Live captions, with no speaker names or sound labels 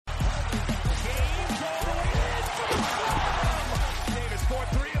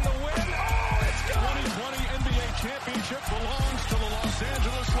championship belongs to the Los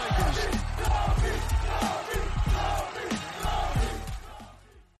Angeles Lakers.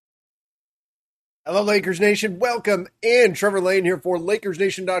 Hello, Lakers Nation. Welcome in. Trevor Lane here for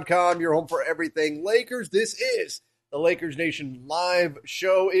LakersNation.com, your home for everything Lakers. This is the Lakers Nation live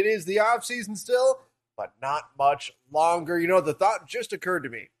show. It is the offseason still, but not much longer. You know, the thought just occurred to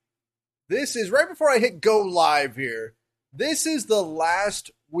me. This is right before I hit go live here. This is the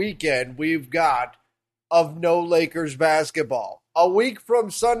last weekend we've got of no Lakers basketball. A week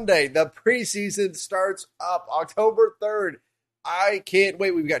from Sunday, the preseason starts up October 3rd. I can't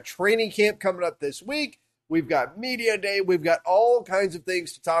wait. We've got training camp coming up this week. We've got media day. We've got all kinds of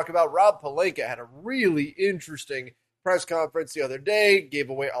things to talk about. Rob Pelinka had a really interesting press conference the other day, gave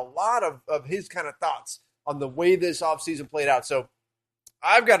away a lot of his kind of thoughts on the way this offseason played out. So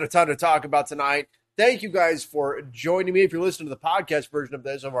I've got a ton to talk about tonight. Thank you guys for joining me. If you're listening to the podcast version of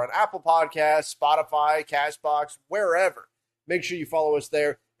this over on Apple Podcasts, Spotify, CastBox, wherever, make sure you follow us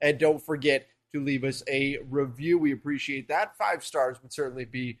there. And don't forget to leave us a review. We appreciate that. 5 stars would certainly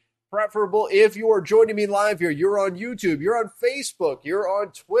be preferable. If you are joining me live here, you're on YouTube, you're on Facebook, you're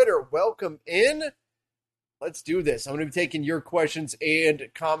on Twitter. Welcome in. Let's do this. I'm going to be taking your questions and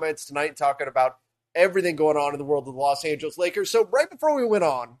comments tonight, talking about everything going on in the world of the Los Angeles Lakers. So right before we went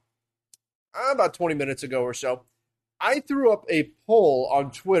on, about 20 minutes ago or so, I threw up a poll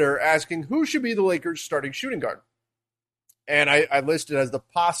on Twitter asking who should be the Lakers' starting shooting guard. And I listed as the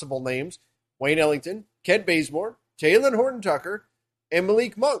possible names Wayne Ellington, Kent Bazemore, Talen Horton-Tucker, and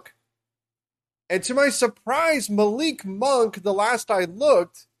Malik Monk. And to my surprise, Malik Monk, the last I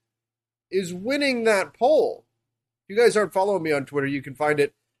looked, is winning that poll. If you guys aren't following me on Twitter, you can find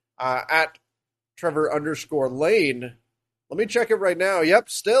it at Trevor_Lane. Let me check it right now. Yep,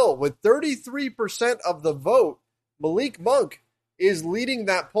 still, with 33% of the vote, Malik Monk is leading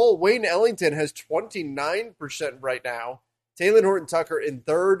that poll. Wayne Ellington has 29% right now. Talen Horton-Tucker in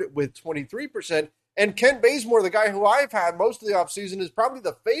third with 23%. And Kent Bazemore, the guy who I've had most of the offseason, is probably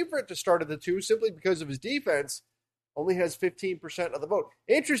the favorite to start of the two simply because of his defense, only has 15% of the vote.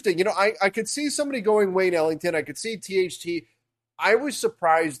 Interesting. You know, I could see somebody going Wayne Ellington. I could see THT. I was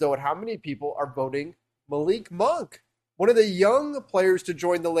surprised, though, at how many people are voting Malik Monk. One of the young players to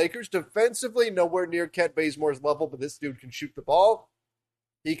join the Lakers, defensively nowhere near Kent Bazemore's level, but this dude can shoot the ball.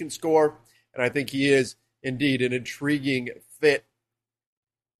 He can score, and I think he is indeed an intriguing fit.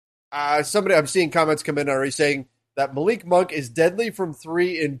 I'm seeing comments come in already saying that Malik Monk is deadly from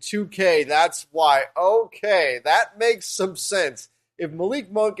 3 in 2K. That's why. Okay, that makes some sense. If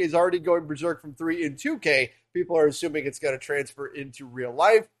Malik Monk is already going berserk from 3 in 2K, people are assuming it's going to transfer into real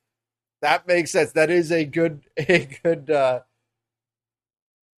life. That makes sense. That is a good.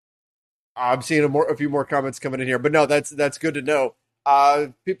 I'm seeing a few more comments coming in here, but no, that's good to know.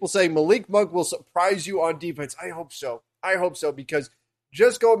 People saying Malik Monk will surprise you on defense. I hope so. Because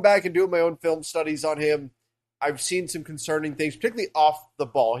just going back and doing my own film studies on him, I've seen some concerning things, particularly off the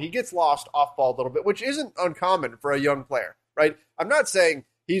ball. He gets lost off ball a little bit, which isn't uncommon for a young player, right? I'm not saying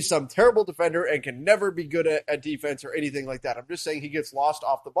he's some terrible defender and can never be good at defense or anything like that. I'm just saying he gets lost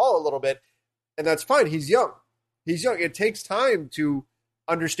off the ball a little bit, and that's fine. He's young. It takes time to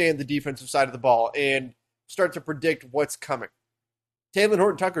understand the defensive side of the ball and start to predict what's coming. Talen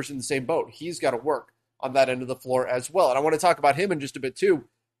Horton-Tucker's in the same boat. He's got to work on that end of the floor as well. And I want to talk about him in just a bit too,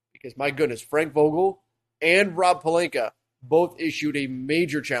 because my goodness, Frank Vogel and Rob Pelinka both issued a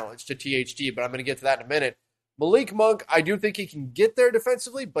major challenge to THT, but I'm going to get to that in a minute. Malik Monk, I do think he can get there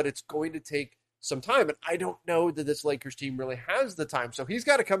defensively, but it's going to take some time. And I don't know that this Lakers team really has the time. So he's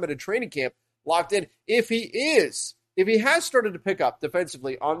got to come into training camp locked in. If he has started to pick up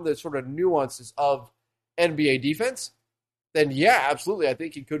defensively on the sort of nuances of NBA defense, then yeah, absolutely. I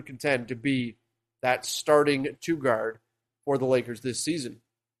think he could contend to be that starting two guard for the Lakers this season.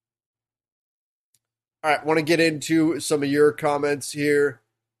 All right, want to get into some of your comments here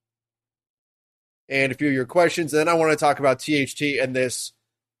and a few of your questions. And then I want to talk about THT and this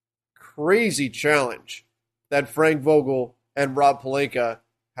crazy challenge that Frank Vogel and Rob Pelinka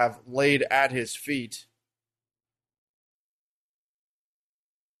have laid at his feet.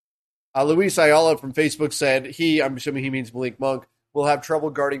 Luis Ayala from Facebook said I'm assuming he means Malik Monk, will have trouble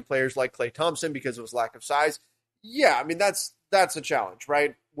guarding players like Klay Thompson because of his lack of size. Yeah, I mean, that's a challenge,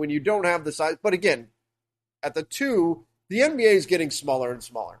 right? When you don't have the size. But again, at the 2, the NBA is getting smaller and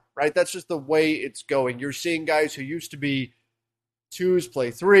smaller, right? That's just the way it's going. You're seeing guys who used to be 2s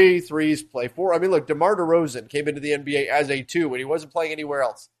play 3, 3s play 4. I mean, look, DeMar DeRozan came into the NBA as a 2 when he wasn't playing anywhere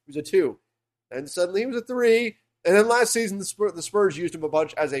else. He was a 2. Then suddenly he was a 3. And then last season, the Spurs used him a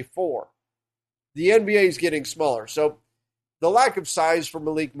bunch as a 4. The NBA is getting smaller. So the lack of size for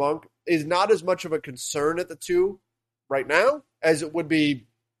Malik Monk, is not as much of a concern at the 2 right now as it would be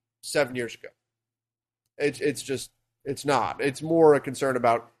 7 years ago. It's not. It's more a concern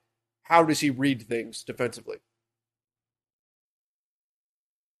about how does he read things defensively.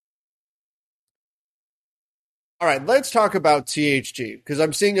 All right, let's talk about THT because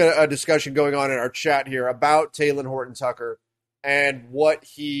I'm seeing a discussion going on in our chat here about Talen Horton-Tucker and what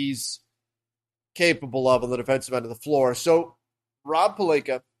he's capable of on the defensive end of the floor. So Rob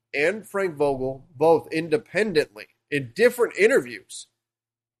Pelinka and Frank Vogel, both independently in different interviews,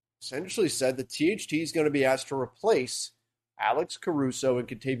 essentially said that THT is going to be asked to replace Alex Caruso and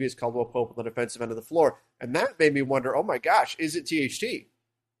Kentavious Caldwell-Pope on the defensive end of the floor. And that made me wonder, oh my gosh, is it THT?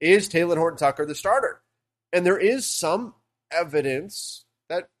 Is Talen Horton-Tucker the starter? And there is some evidence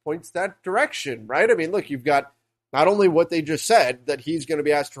that points that direction, right? I mean, look, you've got not only what they just said, that he's going to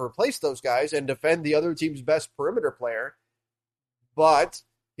be asked to replace those guys and defend the other team's best perimeter player, but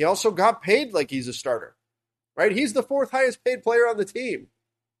he also got paid like he's a starter, right? He's the 4th highest paid player on the team.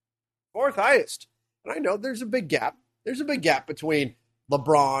 4th highest. And I know there's a big gap. There's a big gap between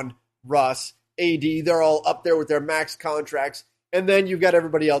LeBron, Russ, AD. They're all up there with their max contracts. And then you've got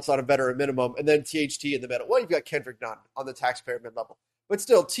everybody else on a veteran minimum, and then THT in the middle. Well, you've got Kendrick Nunn on the taxpayer mid-level. But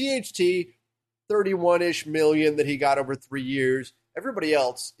still, THT, 31-ish million that he got over 3 years. Everybody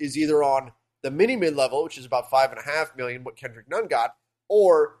else is either on the mini mid-level, which is about $5.5 million, what Kendrick Nunn got,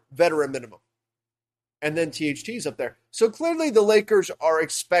 or veteran minimum. And then THT's up there. So clearly the Lakers are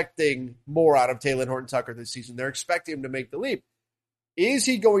expecting more out of Talen Horton-Tucker this season. They're expecting him to make the leap. Is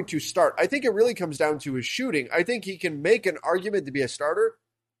he going to start? I think it really comes down to his shooting. I think he can make an argument to be a starter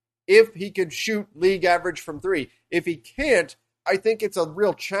if he can shoot league average from 3. If he can't, I think it's a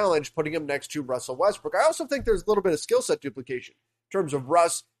real challenge putting him next to Russell Westbrook. I also think there's a little bit of skill set duplication in terms of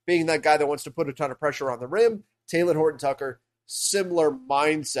Russ being that guy that wants to put a ton of pressure on the rim. Talen Horton-Tucker, similar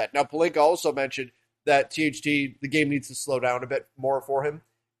mindset. Now, Pelinka also mentioned that THT, the game needs to slow down a bit more for him,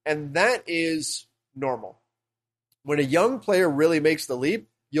 and that is normal. When a young player really makes the leap,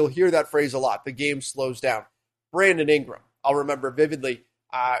 you'll hear that phrase a lot. The game slows down. Brandon Ingram, I'll remember vividly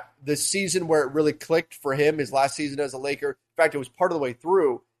the season where it really clicked for him, his last season as a Laker. In fact, it was part of the way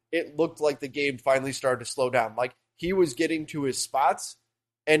through. It looked like the game finally started to slow down. Like he was getting to his spots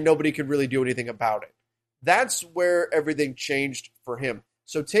and nobody could really do anything about it. That's where everything changed for him.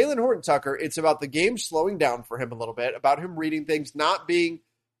 So Talen Horton-Tucker, it's about the game slowing down for him a little bit, about him reading things, not being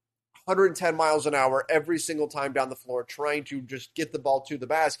 110 miles an hour every single time down the floor, trying to just get the ball to the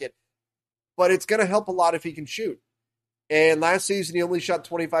basket. But it's going to help a lot if he can shoot. And last season, he only shot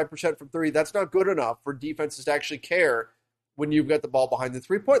 25% from 3. That's not good enough for defenses to actually care when you've got the ball behind the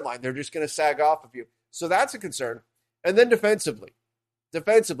 3-point line. They're just going to sag off of you. So that's a concern. And then defensively,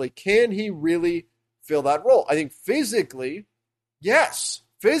 can he really fill that role? I think physically, yes.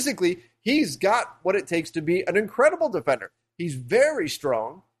 Physically, he's got what it takes to be an incredible defender. He's very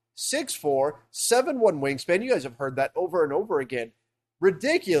strong. 6'4", 7'1" wingspan. You guys have heard that over and over again.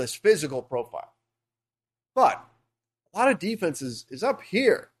 Ridiculous physical profile. But a lot of defense is up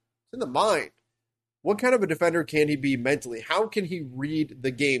here. It's in the mind. What kind of a defender can he be mentally? How can he read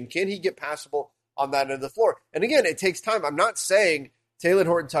the game? Can he get passable on that end of the floor? And again, it takes time. I'm not saying Talen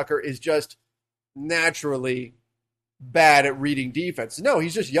Horton-Tucker is just naturally bad at reading defense. No,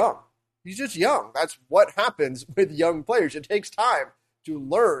 he's just young. He's just young. That's what happens with young players. It takes time to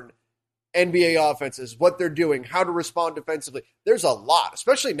learn NBA offenses, what they're doing, how to respond defensively. There's a lot,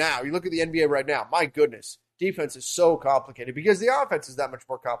 especially now. You look at the NBA right now, my goodness, defense is so complicated because the offense is that much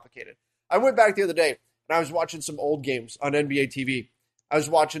more complicated. I went back the other day and I was watching some old games on NBA TV. I was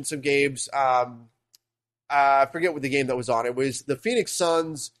watching some games, I forget what the game that was on. It was the Phoenix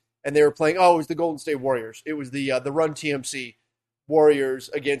Suns and they were playing, it was the Golden State Warriors. It was the Run TMC Warriors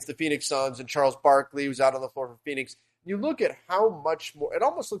against the Phoenix Suns, and Charles Barkley was out on the floor for Phoenix. You look at how much more, it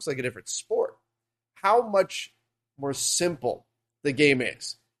almost looks like a different sport, how much more simple the game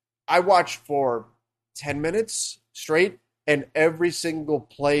is. I watched for 10 minutes straight, and every single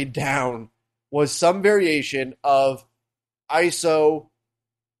play down was some variation of ISO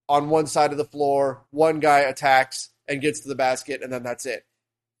on one side of the floor, one guy attacks and gets to the basket, and then that's it.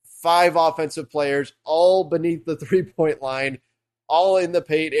 5 offensive players, all beneath the 3-point line, all in the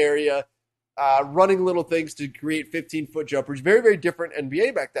paint area, running little things to create 15-foot jumpers. Very, very different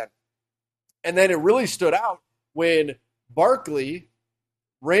NBA back then. And then it really stood out when Barkley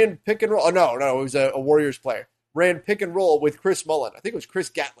ran pick and roll. It was a Warriors player. Ran pick and roll with Chris Mullin. I think it was Chris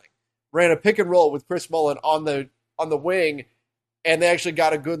Gatling. Ran a pick and roll with Chris Mullin on the wing, and they actually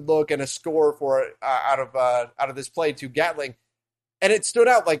got a good look and a score for it out of this play to Gatling. And it stood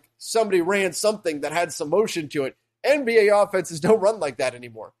out like somebody ran something that had some motion to it. NBA offenses don't run like that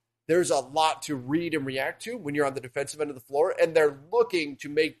anymore. there's a lot to read and react to when you're on the defensive end of the floor, and they're looking to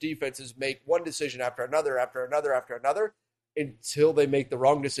make defenses make one decision after another, until they make the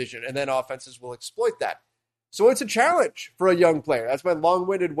wrong decision, and then offenses will exploit that. So it's a challenge for a young player. That's my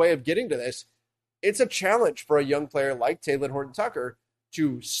long-winded way of getting to this. It's a challenge for a young player like Talen Horton-Tucker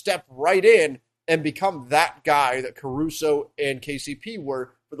to step right in and become that guy that Caruso and KCP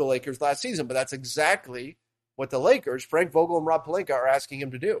were for the Lakers last season. But that's exactly what the Lakers, Frank Vogel and Rob Pelinka, are asking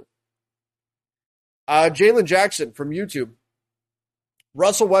him to do. Jalen Jackson from YouTube.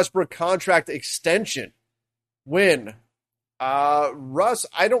 Russell Westbrook contract extension. When? Russ,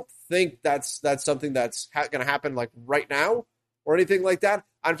 I don't think that's something that's going to happen like right now or anything like that.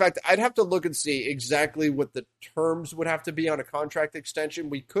 In fact, I'd have to look and see exactly what the terms would have to be on a contract extension.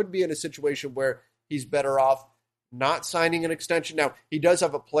 We could be in a situation where he's better off not signing an extension. Now, he does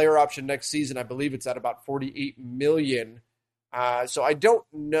have a player option next season. I believe it's at about $48 million. So I don't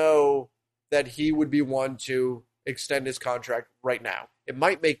know that he would be one to extend his contract right now. It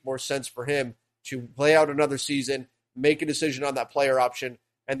might make more sense for him to play out another season, make a decision on that player option,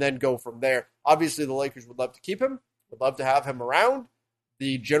 and then go from there. Obviously, the Lakers would love to keep him, would love to have him around.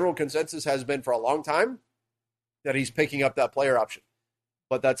 The general consensus has been for a long time that he's picking up that player option.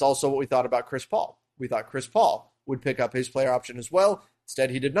 But that's also what we thought about Chris Paul. We thought Chris Paul would pick up his player option as well. Instead,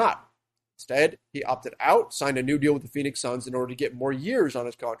 he did not. Instead, he opted out, signed a new deal with the Phoenix Suns in order to get more years on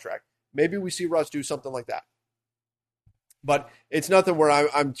his contract. Maybe we see Russ do something like that. But it's nothing where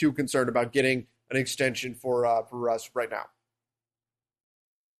I'm too concerned about getting an extension for Russ right now.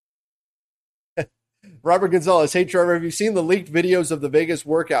 Robert Gonzalez, hey Trevor, have you seen the leaked videos of the Vegas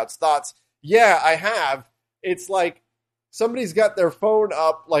workouts? Thoughts? Yeah, I have. It's like somebody's got their phone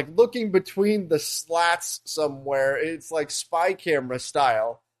up, like looking between the slats somewhere. It's like spy camera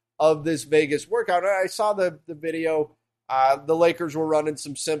style of this Vegas workout. I saw the video. The Lakers were running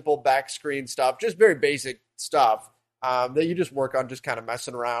some simple back screen stuff, just very basic stuff that you just work on, just kind of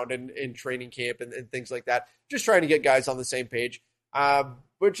messing around in training camp and things like that. Just trying to get guys on the same page,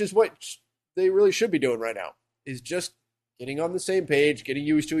 which is what they really should be doing right now, is just getting on the same page, getting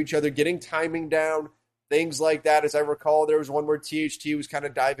used to each other, getting timing down, things like that. As I recall, there was one where THT was kind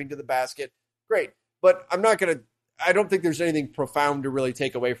of diving to the basket. Great. But I don't think there's anything profound to really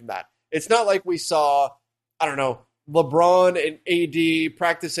take away from that. It's not like we saw, I don't know, LeBron and AD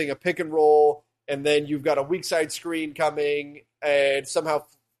practicing a pick and roll, and then you've got a weak side screen coming and somehow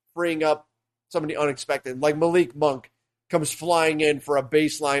freeing up somebody unexpected, like Malik Monk comes flying in for a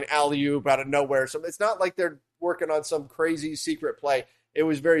baseline alley-oop out of nowhere. So it's not like they're working on some crazy secret play. It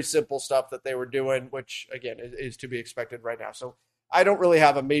was very simple stuff that they were doing, which, again, is to be expected right now. So I don't really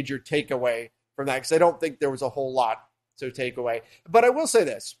have a major takeaway from that because I don't think there was a whole lot to take away. But I will say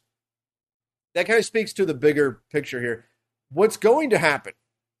this. That kind of speaks to the bigger picture here. What's going to happen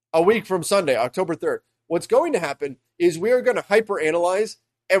a week from Sunday, October 3rd, what's going to happen is we are going to hyperanalyze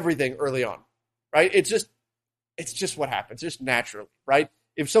everything early on, right? It's just what happens, just naturally, right?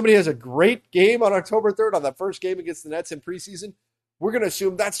 If somebody has a great game on October 3rd, on that first game against the Nets in preseason, we're going to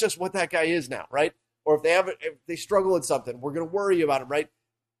assume that's just what that guy is now, right? Or if they struggle at something, we're going to worry about him, right?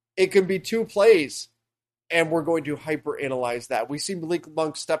 It can be two plays, and we're going to hyperanalyze that. We see Malik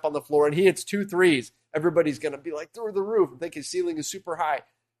Monk step on the floor, and he hits 2 threes. Everybody's going to be like through the roof and think his ceiling is super high.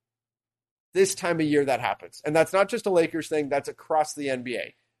 This time of year that happens. And that's not just a Lakers thing, that's across the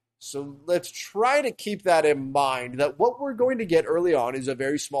NBA. So let's try to keep that in mind, that what we're going to get early on is a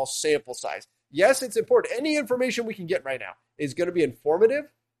very small sample size. Yes, it's important. Any information we can get right now is going to be informative,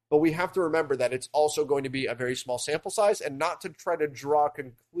 but we have to remember that it's also going to be a very small sample size and not to try to draw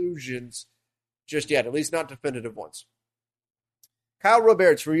conclusions just yet, at least not definitive ones. Kyle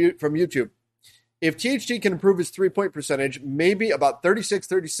Roberts from YouTube. If THT can improve his three-point percentage, maybe about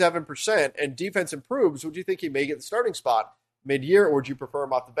 36-37%, and defense improves, would you think he may get the starting spot mid-year, or would you prefer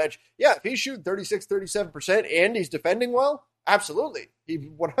him off the bench? Yeah, if he's shooting 36-37% and he's defending well, absolutely. He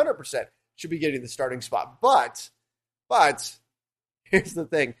 100% should be getting the starting spot. But here's the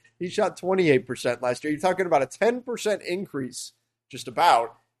thing. He shot 28% last year. You're talking about a 10% increase, just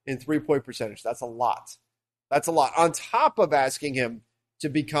about, in three-point percentage. That's a lot. That's a lot. On top of asking him to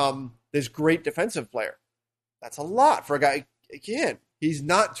become this great defensive player. That's a lot for a guy. Again, he's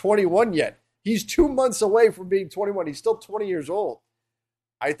not 21 yet. He's 2 months away from being 21. He's still 20 years old.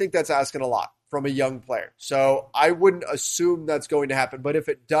 I think that's asking a lot from a young player. So I wouldn't assume that's going to happen. But if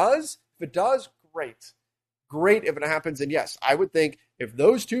it does, great. Great if it happens. And yes, I would think if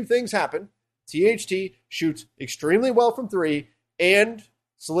those two things happen, THT shoots extremely well from three and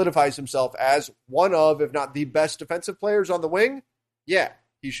solidifies himself as one of, if not the best defensive players on the wing, yeah,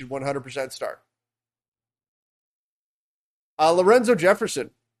 he should 100% start. Lorenzo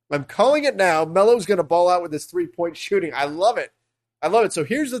Jefferson I'm calling it now. Melo's going to ball out with his 3-point shooting. I love it. I love it. So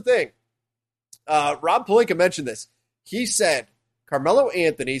here's the thing. Rob Pelinka mentioned this. He said Carmelo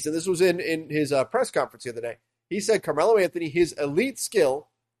Anthony's, and this was in his press conference the other day, he said Carmelo Anthony, his elite skill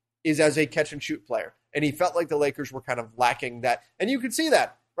is as a catch-and-shoot player. And he felt like the Lakers were kind of lacking that. And you can see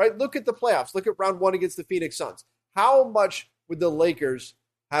that, right? Look at the playoffs. Look at round 1 against the Phoenix Suns. How much would the Lakers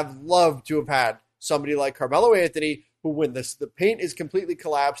have loved to have had somebody like Carmelo Anthony, who when the paint is completely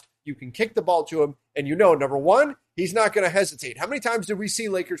collapsed, you can kick the ball to him, and you know, number one, he's not going to hesitate. How many times did we see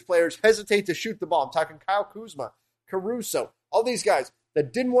Lakers players hesitate to shoot the ball? I'm talking Kyle Kuzma, Caruso, all these guys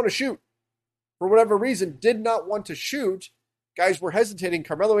that didn't want to shoot. For whatever reason, did not want to shoot. Guys were hesitating.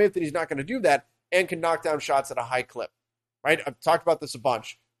 Carmelo Anthony's not going to do that and can knock down shots at a high clip, right? I've talked about this a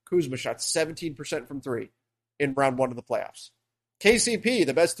bunch. Kuzma shot 17% from 3 in round 1 of the playoffs. KCP,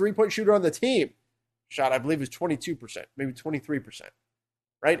 the best 3-point shooter on the team, shot, I believe, is 22%, maybe 23%,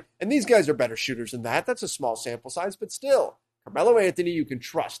 right? And these guys are better shooters than that. That's a small sample size, but still, Carmelo Anthony, you can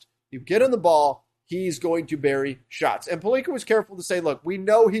trust. You get on the ball, he's going to bury shots. And Pelinka was careful to say, look, we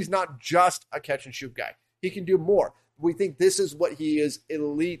know he's not just a catch-and-shoot guy. He can do more. We think this is what he is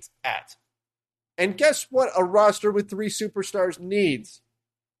elite at. And guess what a roster with 3 superstars needs?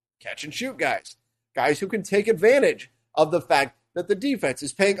 Catch-and-shoot guys. Guys who can take advantage of the fact that the defense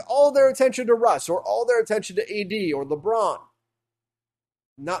is paying all their attention to Russ or all their attention to AD or LeBron.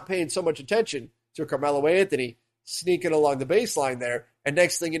 Not paying so much attention to Carmelo Anthony sneaking along the baseline there. And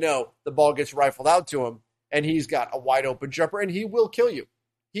next thing you know, the ball gets rifled out to him and he's got a wide open jumper and he will kill you.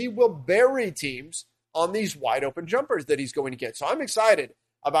 He will bury teams on these wide open jumpers that he's going to get. So I'm excited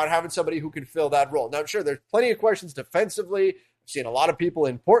about having somebody who can fill that role. Now, I'm sure there's plenty of questions defensively. I've seen a lot of people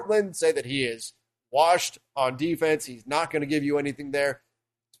in Portland say that he is washed on defense. He's not going to give you anything there.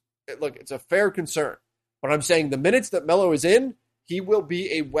 Look, it's a fair concern. But I'm saying the minutes that Melo is in, he will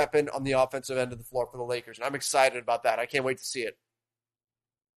be a weapon on the offensive end of the floor for the Lakers. And I'm excited about that. I can't wait to see it.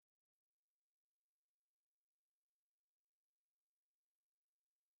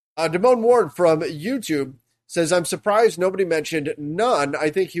 Damone Ward from YouTube says, I'm surprised nobody mentioned Nunn. I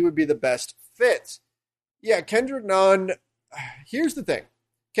think he would be the best fit. Yeah, Kendrick Nunn. Here's the thing.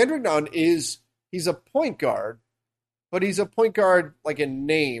 Kendrick Nunn he's a point guard, but he's a point guard like a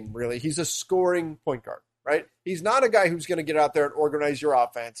name, really. He's a scoring point guard, right? He's not a guy who's going to get out there and organize your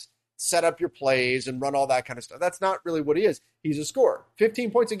offense, set up your plays, and run all that kind of stuff. That's not really what he is. He's a scorer. 15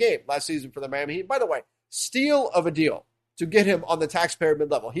 points a game last season for the Miami Heat. By the way, steal of a deal to get him on the taxpayer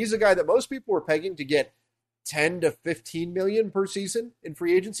mid-level. He's a guy that most people were pegging to get 10 to 15 million per season in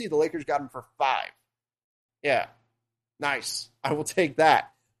free agency. The Lakers got him for 5. Yeah, nice. I will take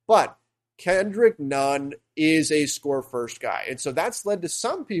that. But Kendrick Nunn is a score-first guy. And so that's led to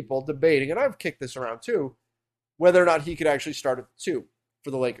some people debating, and I've kicked this around too, whether or not he could actually start at 2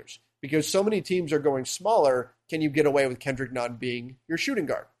 for the Lakers. Because so many teams are going smaller, can you get away with Kendrick Nunn being your shooting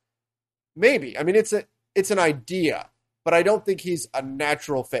guard? Maybe. I mean, it's an idea, but I don't think he's a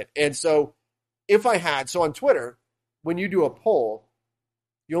natural fit. And so so on Twitter, when you do a poll,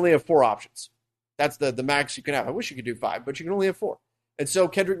 you only have 4 options. That's the max you can have. I wish you could do 5, but you can only have 4. And so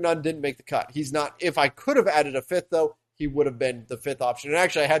Kendrick Nunn didn't make the cut. He's not, if I could have added a 5th, though, he would have been the 5th option. And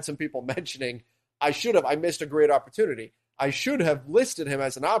actually, I had some people mentioning I missed a great opportunity. I should have listed him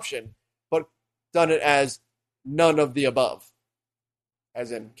as an option, but done it as none of the above,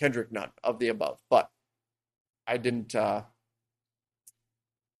 as in Kendrick Nunn of the above. But I didn't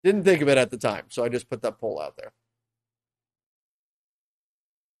think of it at the time, so I just put that poll out there.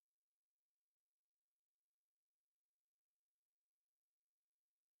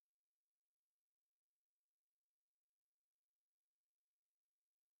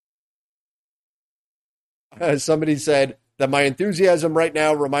 Somebody said that my enthusiasm right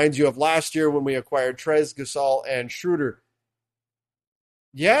now reminds you of last year when we acquired Trez, Gasol, and Schroeder.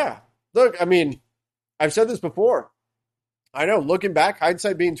 Yeah. Look, I mean, I've said this before. I know, looking back,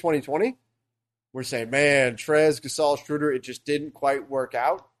 hindsight being 2020, we're saying, man, Trez, Gasol, Schroeder, it just didn't quite work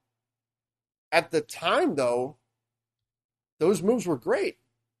out. At the time, though, those moves were great,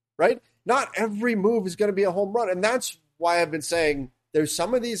 right? Not every move is going to be a home run. And that's why I've been saying there's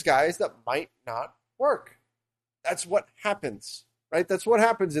some of these guys that might not work. That's what happens, right? That's what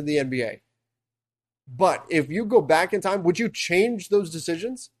happens in the NBA. But if you go back in time, would you change those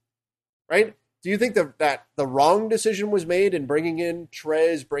decisions, right? Do you think that the wrong decision was made in bringing in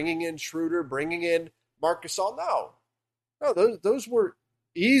Trez, bringing in Schroeder, bringing in Marc Gasol? No, those were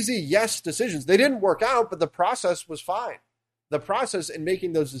easy yes decisions. They didn't work out, but the process was fine. The process in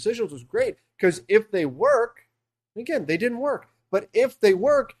making those decisions was great because if they work, again, they didn't work. But if they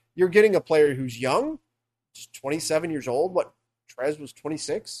work, you're getting a player who's young, just 27 years old. What, Trez was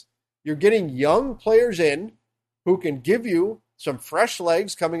 26? You're getting young players in who can give you some fresh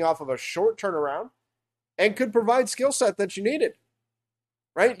legs coming off of a short turnaround and could provide skill set that you needed.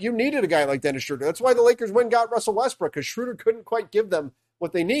 Right? You needed a guy like Dennis Schroeder. That's why the Lakers went and got Russell Westbrook, because Schroeder couldn't quite give them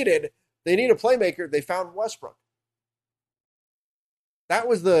what they needed. They need a playmaker. They found Westbrook. That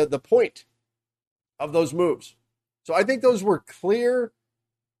was the point of those moves. So I think those were clear,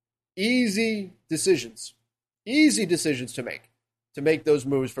 easy decisions. Easy decisions to make those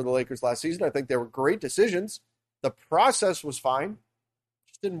moves for the Lakers last season. I think they were great decisions. The process was fine.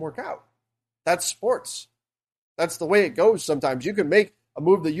 Just didn't work out. That's sports. That's the way it goes sometimes. You can make a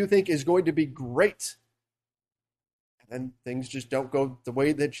move that you think is going to be great, and then things just don't go the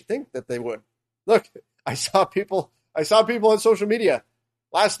way that you think that they would. Look, I saw people on social media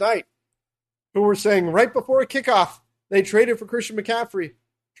last night who were saying right before a kickoff, they traded for Christian McCaffrey,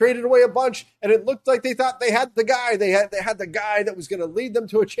 traded away a bunch, and it looked like they thought they had the guy. They had the guy that was going to lead them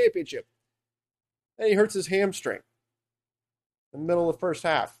to a championship. And he hurts his hamstring in the middle of the first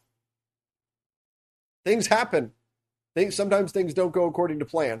half. Things happen. Sometimes things don't go according to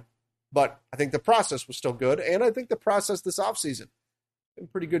plan, but I think the process was still good, and I think the process this offseason has been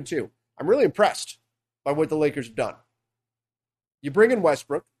pretty good too. I'm really impressed by what the Lakers have done. You bring in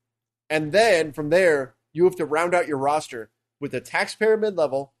Westbrook, and then from there, you have to round out your roster with a taxpayer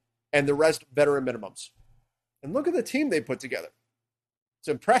mid-level and the rest veteran minimums. And look at the team they put together. It's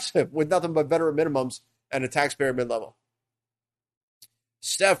impressive with nothing but veteran minimums and a taxpayer mid-level.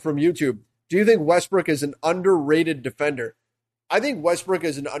 Steph from YouTube. Do you think Westbrook is an underrated defender? I think Westbrook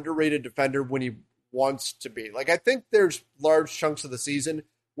is an underrated defender when he wants to be. Like, I think there's large chunks of the season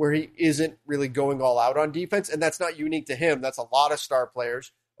where he isn't really going all out on defense, and that's not unique to him. That's a lot of star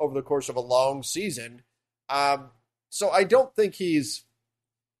players over the course of a long season. So I don't think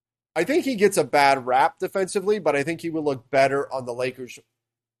I think he gets a bad rap defensively, but I think he will look better on the Lakers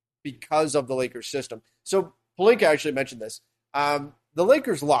because of the Lakers system. So Pelinka actually mentioned this. The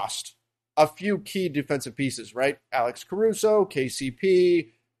Lakers lost a few key defensive pieces, right? Alex Caruso,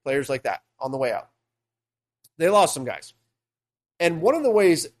 KCP, players like that on the way out. They lost some guys. And one of the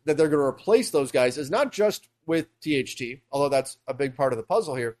ways that they're going to replace those guys is not just with THT, although that's a big part of the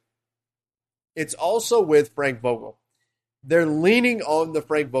puzzle here. It's also with Frank Vogel. They're leaning on the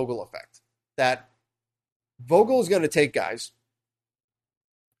Frank Vogel effect, that Vogel is going to take guys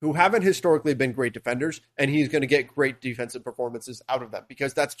who haven't historically been great defenders, and he's going to get great defensive performances out of them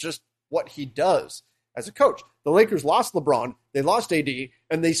because that's just what he does as a coach. The Lakers lost LeBron, they lost AD,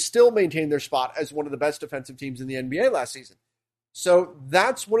 and they still maintained their spot as one of the best defensive teams in the NBA last season. So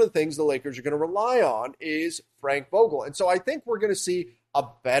that's one of the things the Lakers are going to rely on is Frank Vogel. And so I think we're going to see a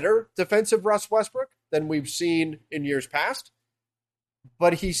better defensive Russ Westbrook than we've seen in years past,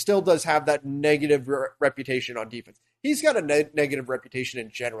 but he still does have that negative reputation on defense. He's got a negative reputation in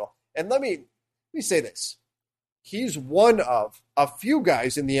general. And let me say this. He's one of a few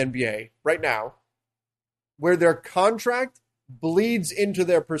guys in the NBA right now where their contract bleeds into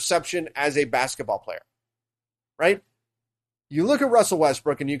their perception as a basketball player, right? You look at Russell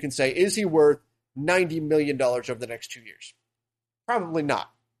Westbrook and you can say, is he worth $90 million over the next 2 years? Probably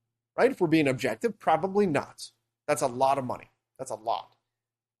not, right? If we're being objective, probably not. That's a lot of money. That's a lot.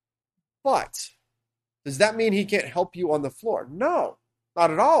 But does that mean he can't help you on the floor? No,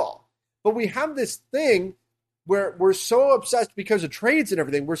 not at all. But we have this thing where we're so obsessed because of trades and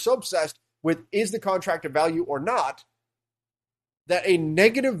everything, we're so obsessed with is the contract of value or not, that a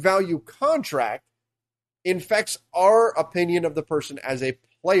negative value contract infects our opinion of the person as a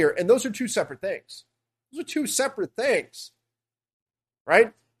player. And those are two separate things. Those are two separate things,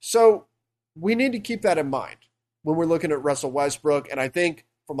 right? So we need to keep that in mind when we're looking at Russell Westbrook. And I think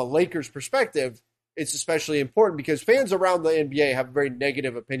from a Lakers perspective, it's especially important because fans around the NBA have a very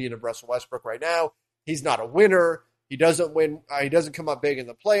negative opinion of Russell Westbrook right now. He's not a winner. He doesn't win. He doesn't come up big in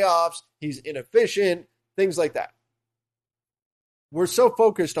the playoffs. He's inefficient, things like that. We're so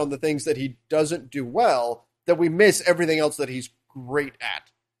focused on the things that he doesn't do well that we miss everything else that he's great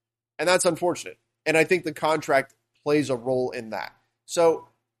at. And that's unfortunate. And I think the contract plays a role in that. So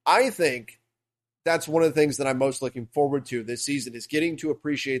I think that's one of the things that I'm most looking forward to this season is getting to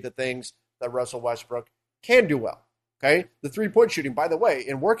appreciate the things that Russell Westbrook can do well. Okay? The three-point shooting, by the way,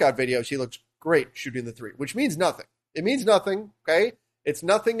 in workout videos, he looks great shooting the three, which means nothing. It means nothing, okay? It's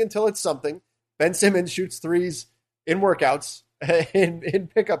nothing until it's something. Ben Simmons shoots threes in workouts, in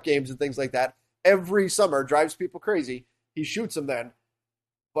pickup games and things like that. Every summer, drives people crazy. He shoots them then.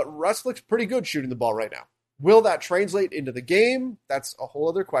 But Russ looks pretty good shooting the ball right now. Will that translate into the game? That's a whole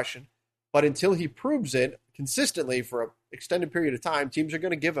other question. But until he proves it consistently for an extended period of time, teams are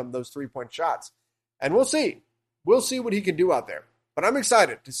going to give him those three-point shots. And we'll see. We'll see what he can do out there. But I'm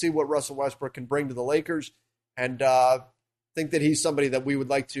excited to see what Russell Westbrook can bring to the Lakers, and think that he's somebody that we would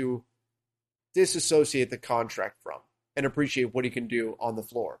like to disassociate the contract from and appreciate what he can do on the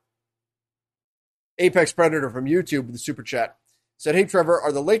floor. Apex Predator from YouTube with the super chat said, "Hey Trevor,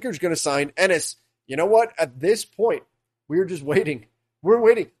 are the Lakers going to sign Ennis?" You know what? At this point, we're just waiting. We're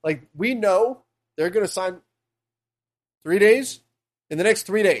waiting. Like, we know they're going to sign 3 days. In the next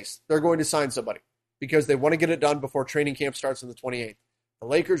 3 days, they're going to sign somebody because they want to get it done before training camp starts on the 28th. The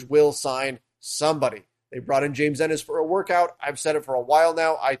Lakers will sign somebody. They brought in James Ennis for a workout. I've said it for a while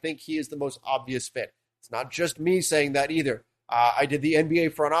now. I think he is the most obvious fit. It's not just me saying that either. I did the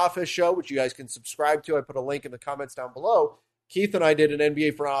NBA front office show, which you guys can subscribe to. I put a link in the comments down below. Keith and I did an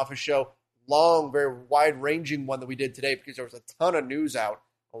NBA front office show, long, very wide-ranging one that we did today because there was a ton of news out,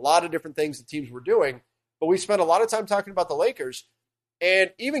 a lot of different things the teams were doing. But we spent a lot of time talking about the Lakers.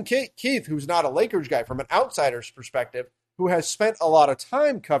 And even Keith, who's not a Lakers guy, from an outsider's perspective, who has spent a lot of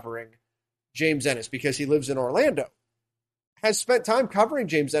time covering James Ennis because he lives in Orlando, has spent time covering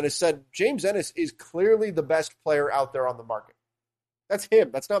James Ennis, said James Ennis is clearly the best player out there on the market. That's him.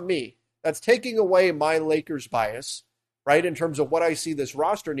 That's not me. That's taking away my Lakers bias, right, in terms of what I see this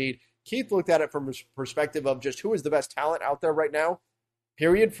roster need. Keith looked at it from his perspective of just who is the best talent out there right now,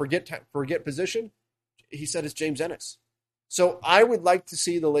 period, forget position. He said it's James Ennis. So I would like to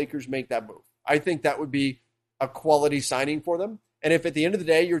see the Lakers make that move. I think that would be a quality signing for them. And if at the end of the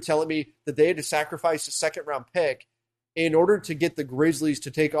day you're telling me that they had to sacrifice a second-round pick in order to get the Grizzlies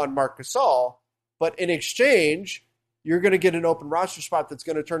to take on Marc Gasol, but in exchange, you're going to get an open roster spot that's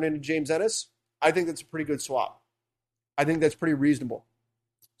going to turn into James Ennis, I think that's a pretty good swap. I think that's pretty reasonable.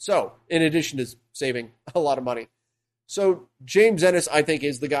 So, in addition to saving a lot of money. So, James Ennis, I think,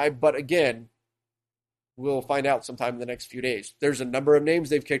 is the guy, but again, we'll find out sometime in the next few days. There's a number of names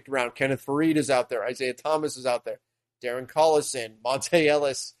they've kicked around. Kenneth Faried is out there. Isaiah Thomas is out there. Darren Collison, Monte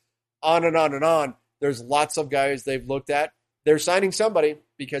Ellis, on and on and on. There's lots of guys they've looked at. They're signing somebody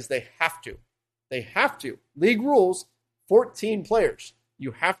because they have to. They have to. League rules, 14 players.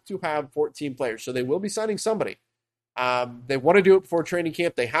 You have to have 14 players. So they will be signing somebody. They want to do it before training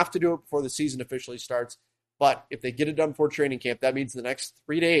camp. They have to do it before the season officially starts. But if they get it done before training camp, that means the next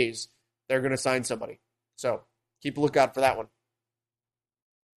 3 days, they're going to sign somebody. So keep a lookout for that one.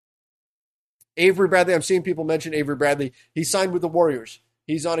 Avery Bradley, I'm seeing people mention Avery Bradley. He signed with the Warriors.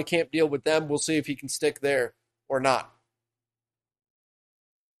 He's on a camp deal with them. We'll see if he can stick there or not.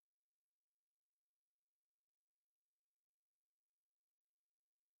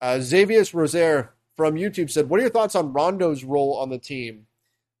 Xavier Rosaire from YouTube said, "What are your thoughts on Rondo's role on the team?"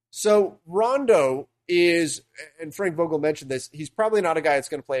 So Rondo is, and Frank Vogel mentioned this, he's probably not a guy that's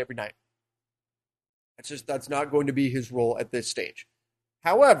going to play every night. That's not going to be his role at this stage.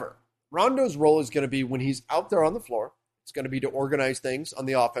 However, Rondo's role is going to be when he's out there on the floor. It's going to be to organize things on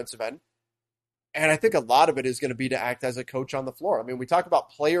the offensive end. And I think a lot of it is going to be to act as a coach on the floor. I mean, we talk about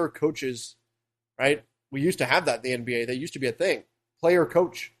player coaches, right? We used to have that in the NBA. That used to be a thing. Player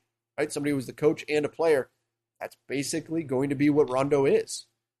coach, right? Somebody who was the coach and a player. That's basically going to be what Rondo is.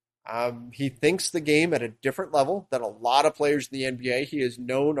 He thinks the game at a different level than a lot of players in the NBA. He is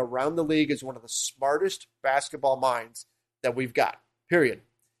known around the league as one of the smartest basketball minds that we've got, period.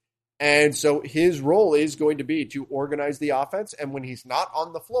 And so his role is going to be to organize the offense. And when he's not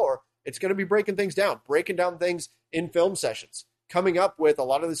on the floor, it's going to be breaking things down things in film sessions, coming up with a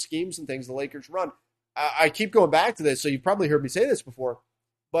lot of the schemes and things the Lakers run. I keep going back to this, so you've probably heard me say this before,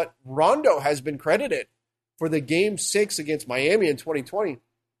 but Rondo has been credited for the Game 6 against Miami in 2020,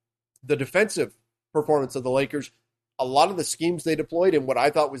 the defensive performance of the Lakers. A lot of the schemes they deployed in what I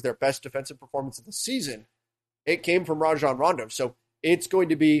thought was their best defensive performance of the season, it came from Rajon Rondo. So it's going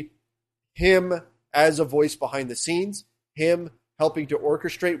to be him as a voice behind the scenes, him helping to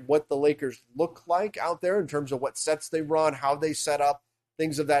orchestrate what the Lakers look like out there in terms of what sets they run, how they set up,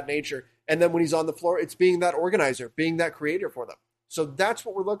 things of that nature. And then when he's on the floor, it's being that organizer, being that creator for them. So that's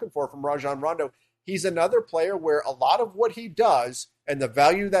what we're looking for from Rajon Rondo. He's another player where a lot of what he does and the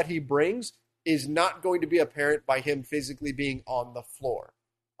value that he brings is not going to be apparent by him physically being on the floor.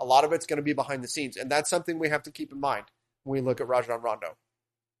 A lot of it's going to be behind the scenes. And that's something we have to keep in mind when we look at Rajon Rondo.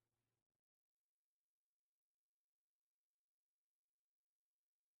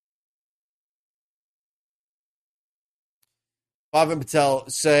 Bhavin Patel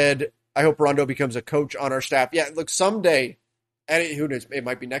said, "I hope Rondo becomes a coach on our staff." Yeah, look, someday, and who knows, it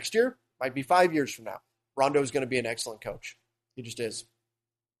might be next year, might be 5 years from now. Rondo is going to be an excellent coach. He just is.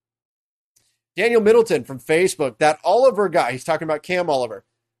 Daniel Middleton from Facebook, that Oliver guy, he's talking about Cam Oliver.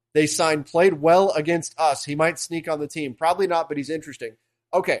 They signed, played well against us. He might sneak on the team. Probably not, but he's interesting.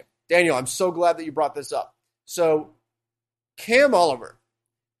 Okay, Daniel, I'm so glad that you brought this up. So Cam Oliver.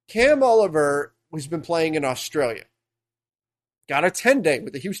 Cam Oliver has been playing in Australia. Got a 10-day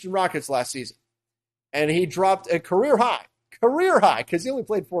with the Houston Rockets last season. And he dropped a career high, because he only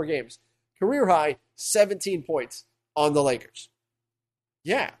played 4 games. Career high, 17 points on the Lakers.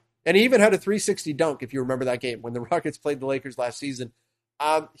 Yeah. And he even had a 360 dunk, if you remember that game, when the Rockets played the Lakers last season.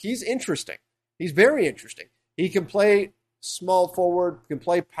 He's interesting. He's very interesting. He can play small forward, can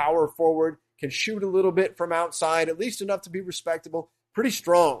play power forward, can shoot a little bit from outside, at least enough to be respectable. Pretty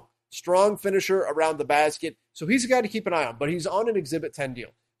strong. Strong finisher around the basket. So he's a guy to keep an eye on, but he's on an Exhibit 10 deal.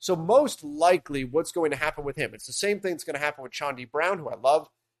 So most likely what's going to happen with him, it's the same thing that's going to happen with Chaundi Brown, who I love,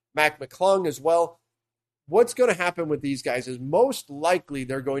 Mac McClung as well. What's going to happen with these guys is most likely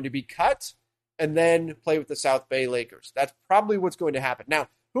they're going to be cut and then play with the South Bay Lakers. That's probably what's going to happen. Now,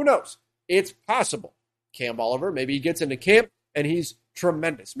 who knows? It's possible. Cam Oliver, maybe he gets into camp and he's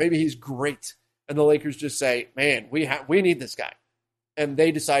tremendous. Maybe he's great. And the Lakers just say, man, we need this guy. And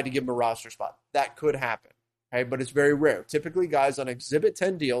they decide to give him a roster spot. That could happen. Okay, but it's very rare. Typically, guys on Exhibit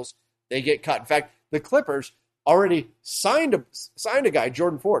 10 deals, they get cut. In fact, the Clippers already signed a guy,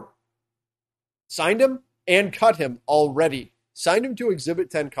 Jordan Ford. Signed him and cut him already. Signed him to Exhibit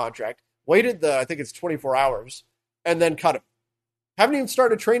 10 contract. Waited I think it's 24 hours, and then cut him. Haven't even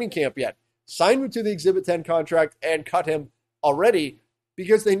started training camp yet. Signed him to the Exhibit 10 contract and cut him already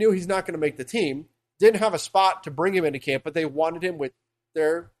because they knew he's not going to make the team. Didn't have a spot to bring him into camp, but they wanted him with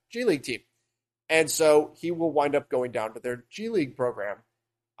their G League team. And so he will wind up going down to their G League program.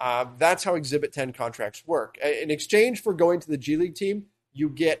 That's how Exhibit 10 contracts work. In exchange for going to the G League team, you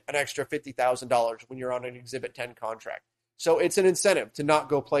get an extra $50,000 when you're on an Exhibit 10 contract. So it's an incentive to not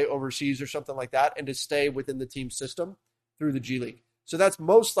go play overseas or something like that and to stay within the team system through the G League. So that's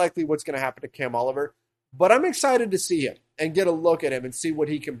most likely what's going to happen to Cam Oliver. But I'm excited to see him and get a look at him and see what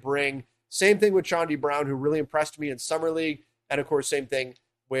he can bring. Same thing with Chaundi Brown, who really impressed me in Summer League. And, of course, same thing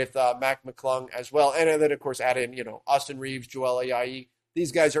with Mac McClung as well. And then, of course, add in, Austin Reeves, Joel Ayayi.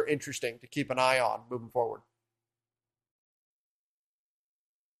 These guys are interesting to keep an eye on moving forward.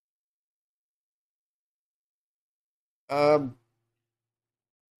 I've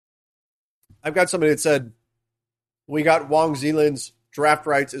got somebody that said, we got Wong Zealand's draft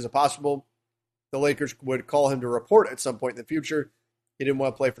rights. Is it possible the Lakers would call him to report at some point in the future? He didn't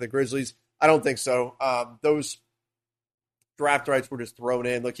want to play for the Grizzlies. I don't think so. Those draft rights were just thrown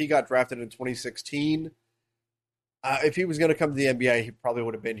in. Look, he got drafted in 2016. If he was going to come to the NBA, he probably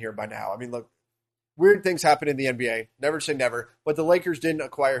would have been here by now. I mean, look, weird things happen in the NBA. Never say never. But the Lakers didn't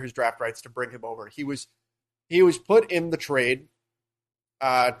acquire his draft rights to bring him over. He was put in the trade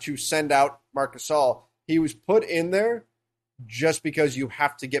to send out Marc Gasol. He was put in there just because you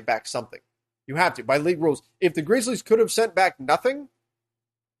have to get back something. You have to, by league rules. If the Grizzlies could have sent back nothing,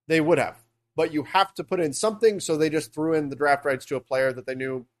 they would have. But you have to put in something, so they just threw in the draft rights to a player that they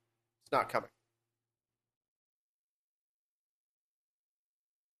knew it's not coming.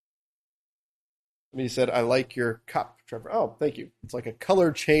 And he said, I like your cup, Trevor. Oh, thank you. It's like a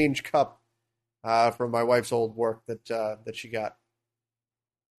color change cup from my wife's old work that she got.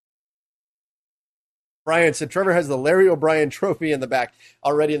 Brian said, Trevor has the Larry O'Brien trophy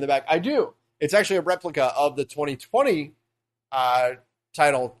already in the back. I do. It's actually a replica of the 2020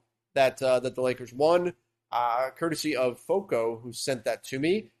 title that the Lakers won, courtesy of Foco, who sent that to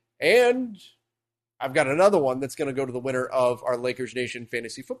me. And I've got another one that's going to go to the winner of our Lakers Nation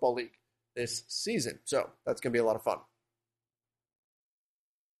Fantasy Football League this season. So that's going to be a lot of fun.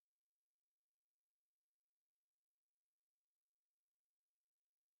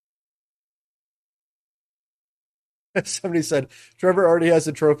 Somebody said, Trevor already has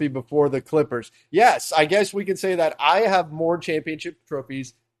a trophy before the Clippers. Yes, I guess we can say that I have more championship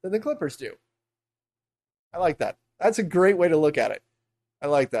trophies than the Clippers do. I like that. That's a great way to look at it. I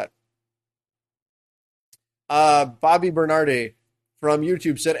like that. Bobby Bernardi from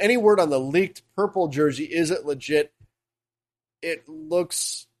YouTube said, any word on the leaked purple jersey? Is it legit? It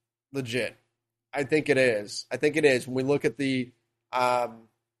looks legit. I think it is. When we look at the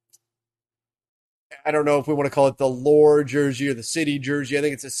I don't know if we want to call it the lore jersey or the city jersey. I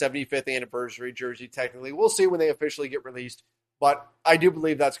think it's a 75th anniversary jersey, technically. We'll see when they officially get released. But I do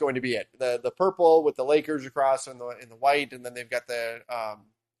believe that's going to be it. The purple with the Lakers across in the white, and then they've got the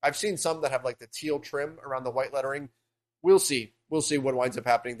I've seen some that have like the teal trim around the white lettering. We'll see. We'll see what winds up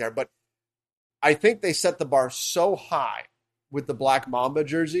happening there. But I think they set the bar so high with the Black Mamba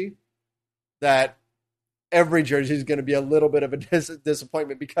jersey that every jersey is going to be a little bit of a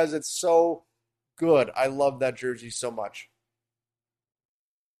disappointment because it's so good. I love that jersey so much.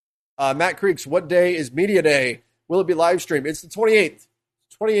 Matt Creeks, what day is Media Day? Will it be live stream? It's the 28th.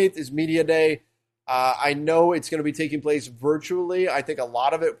 28th is Media Day. I know it's going to be taking place virtually. I think a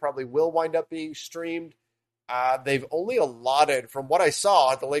lot of it probably will wind up being streamed. They've only allotted, from what I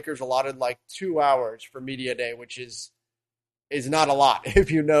saw, the Lakers allotted like 2 hours for Media Day, which is not a lot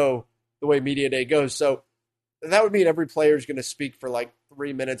if you know the way Media Day goes. So that would mean every player is going to speak for like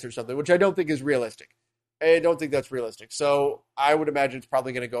 3 minutes or something, which I don't think is realistic. I don't think that's realistic. So I would imagine it's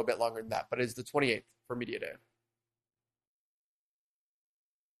probably going to go a bit longer than that, but it's the 28th for Media Day.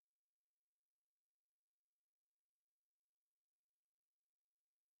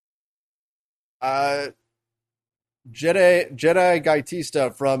 Uh, Jedi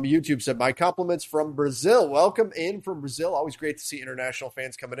Gaitista from YouTube said, "My compliments from Brazil. Welcome in from Brazil. Always great to see international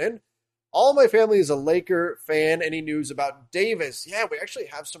fans coming in. All my family is a Laker fan. Any news about Davis?" Yeah, we actually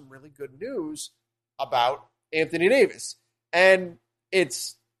have some really good news about Anthony Davis. And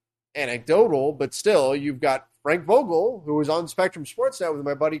it's anecdotal, but still, you've got Frank Vogel, who was on Spectrum Sports now with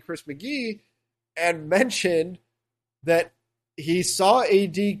my buddy Chris McGee, and mentioned that he saw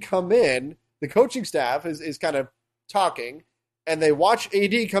AD come in. The coaching staff is kind of talking, and they watch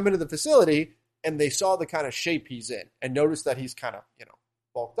AD come into the facility, and they saw the kind of shape he's in, and noticed that he's kind of,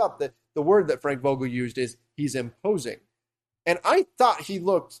 bulked up. The word that Frank Vogel used is he's imposing. And I thought he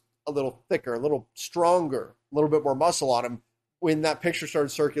looked a little thicker, a little stronger, a little bit more muscle on him when that picture started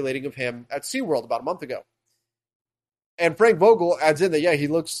circulating of him at SeaWorld about a month ago. And Frank Vogel adds in that, yeah, he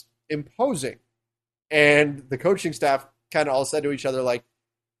looks imposing. And the coaching staff kind of all said to each other, like,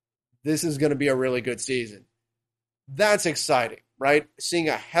 this is going to be a really good season. That's exciting, right? Seeing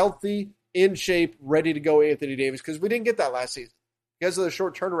a healthy, in shape, ready to go Anthony Davis, because we didn't get that last season. Because of the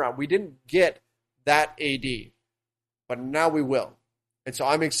short turnaround, we didn't get that AD, but now we will. And so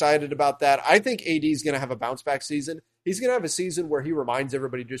I'm excited about that. I think AD is going to have a bounce back season. He's going to have a season where he reminds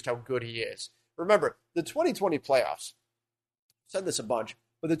everybody just how good he is. Remember, the 2020 playoffs, I've said this a bunch,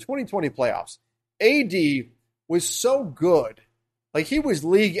 but the 2020 playoffs, AD was so good. Like, he was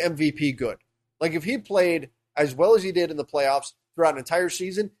league MVP good. Like, if he played as well as he did in the playoffs throughout an entire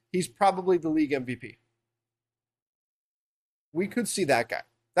season, he's probably the league MVP. We could see that guy.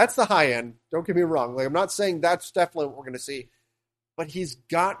 That's the high end. Don't get me wrong. Like, I'm not saying that's definitely what we're going to see, but he's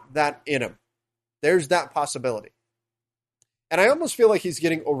got that in him. There's that possibility. And I almost feel like he's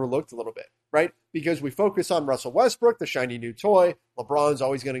getting overlooked a little bit, right? Because we focus on Russell Westbrook, the shiny new toy. LeBron's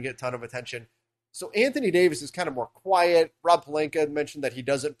always going to get a ton of attention. So Anthony Davis is kind of more quiet. Rob Pelinka mentioned that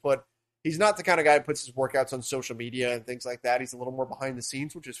he's not the kind of guy who puts his workouts on social media and things like that. He's a little more behind the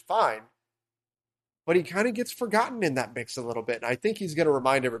scenes, which is fine. But he kind of gets forgotten in that mix a little bit. And I think he's going to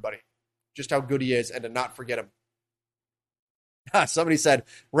remind everybody just how good he is and to not forget him. Somebody said,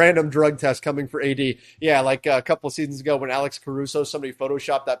 random drug test coming for AD. Yeah, like a couple of seasons ago when Alex Caruso, somebody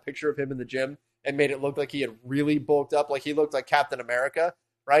photoshopped that picture of him in the gym and made it look like he had really bulked up, like he looked like Captain America,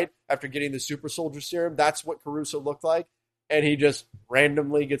 right? After getting the super soldier serum. That's what Caruso looked like. And he just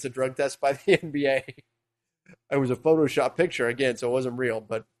randomly gets a drug test by the NBA. It was a Photoshop picture, again, so it wasn't real.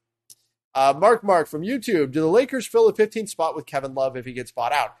 But Mark from YouTube, do the Lakers fill the 15th spot with Kevin Love if he gets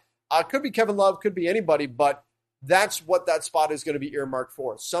bought out? Could be Kevin Love, could be anybody, but that's what that spot is going to be earmarked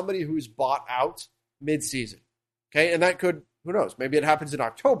for. Somebody who's bought out midseason. Okay, and that could, who knows, maybe it happens in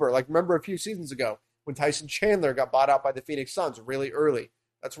October. Like, remember a few seasons ago when Tyson Chandler got bought out by the Phoenix Suns really early.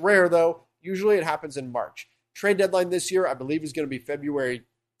 That's rare, though. Usually it happens in March. Trade deadline this year, I believe, is going to be February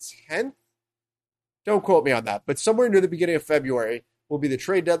 10th. Don't quote me on that, but somewhere near the beginning of February will be the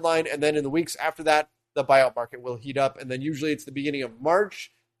trade deadline, and then in the weeks after that, the buyout market will heat up, and then usually it's the beginning of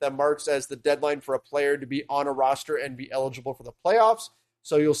March that marks as the deadline for a player to be on a roster and be eligible for the playoffs.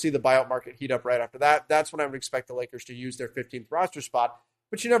 So you'll see the buyout market heat up right after that. That's when I would expect the Lakers to use their 15th roster spot,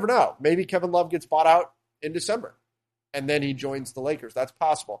 but you never know. Maybe Kevin Love gets bought out in December, and then he joins the Lakers. That's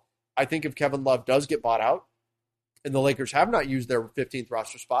possible. I think if Kevin Love does get bought out, and the Lakers have not used their 15th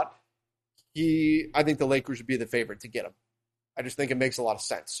roster spot, I think the Lakers would be the favorite to get him. I just think it makes a lot of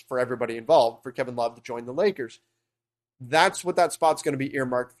sense for everybody involved for Kevin Love to join the Lakers. That's what that spot's going to be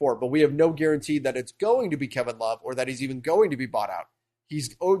earmarked for, but we have no guarantee that it's going to be Kevin Love or that he's even going to be bought out.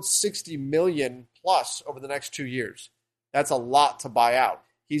 He's owed $60 million plus over the next 2 years. That's a lot to buy out.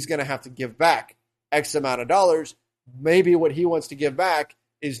 He's going to have to give back X amount of dollars. Maybe what he wants to give back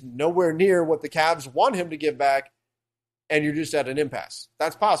is nowhere near what the Cavs want him to give back, and you're just at an impasse.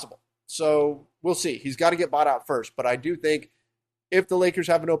 That's possible. So we'll see. He's got to get bought out first, but I do think if the Lakers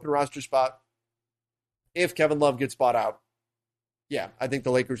have an open roster spot, if Kevin Love gets bought out, yeah, I think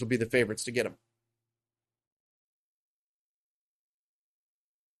the Lakers will be the favorites to get him.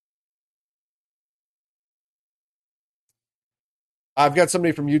 I've got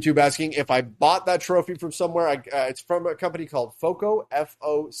somebody from YouTube asking if I bought that trophy from somewhere. It's from a company called FOCO,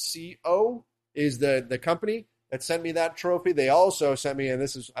 F-O-C-O. is the company that sent me that trophy. They also sent me, and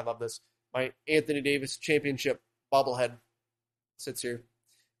I love this, my Anthony Davis championship bobblehead sits here.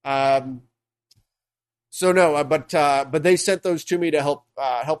 So no, but they sent those to me to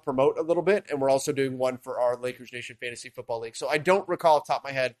help promote a little bit, and we're also doing one for our Lakers Nation Fantasy Football League. So I don't recall off the top of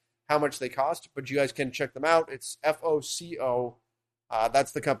my head how much they cost, but you guys can check them out. It's FOCO.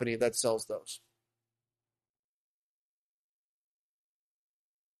 That's the company that sells those.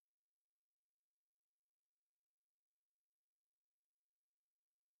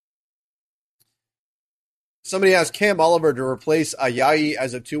 Somebody asked Cam Oliver to replace Ayayi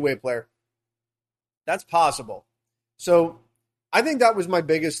as a two-way player. That's possible. So I think that was my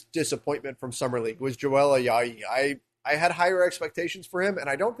biggest disappointment from Summer League was Joel Ayayi. I had higher expectations for him, and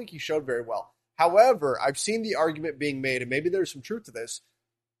I don't think he showed very well. However, I've seen the argument being made, and maybe there's some truth to this,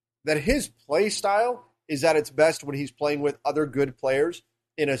 that his play style is at its best when he's playing with other good players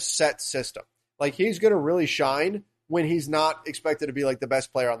in a set system. Like, he's going to really shine when he's not expected to be like the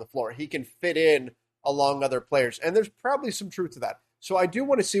best player on the floor. He can fit in along other players, and there's probably some truth to that. So I do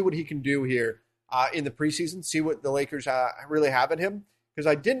want to see what he can do here in the preseason, see what the Lakers really have in him, because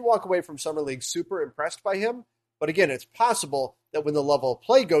I didn't walk away from Summer League super impressed by him. But again, it's possible that when the level of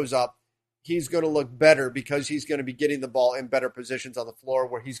play goes up, he's going to look better because he's going to be getting the ball in better positions on the floor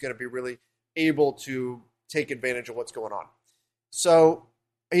where he's going to be really able to take advantage of what's going on. So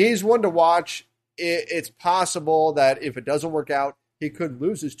he's one to watch. It's possible that if it doesn't work out, he could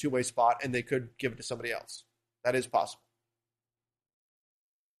lose his two-way spot and they could give it to somebody else. That is possible.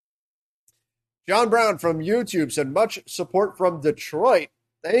 John Brown from YouTube said, much support from Detroit.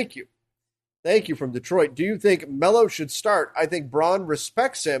 Thank you. Thank you from Detroit. Do you think Melo should start? I think Braun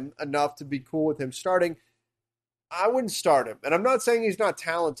respects him enough to be cool with him starting. I wouldn't start him. And I'm not saying he's not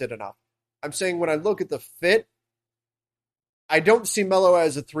talented enough. I'm saying when I look at the fit, I don't see Melo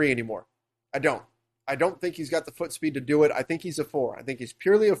as a 3 anymore. I don't think he's got the foot speed to do it. I think he's a 4. I think he's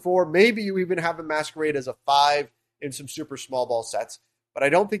purely a 4. Maybe you even have him masquerade as a 5 in some super small ball sets. But I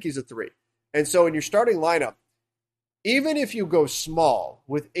don't think he's a 3. And so in your starting lineup, even if you go small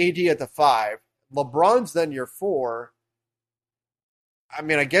with AD at the 5, LeBron's then your 4. I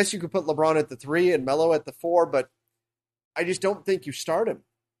mean, I guess you could put LeBron at the 3 and Melo at the 4, but I just don't think you start him.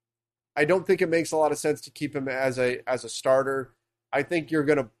 I don't think it makes a lot of sense to keep him as a starter. I think you're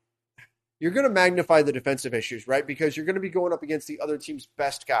gonna magnify the defensive issues, right? Because you're gonna be going up against the other team's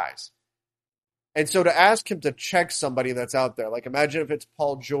best guys. And so to ask him to check somebody that's out there, like imagine if it's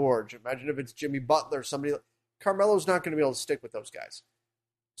Paul George, imagine if it's Jimmy Butler, somebody. Carmelo's not going to be able to stick with those guys.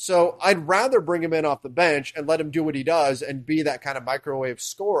 So I'd rather bring him in off the bench and let him do what he does and be that kind of microwave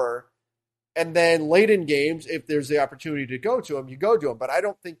scorer. And then late in games, if there's the opportunity to go to him, you go to him. But I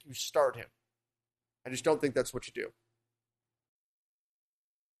don't think you start him. I just don't think that's what you do.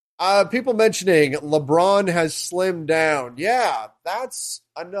 People mentioning LeBron has slimmed down. Yeah, that's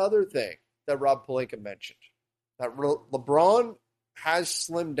another thing that Rob Pelinka mentioned. That LeBron has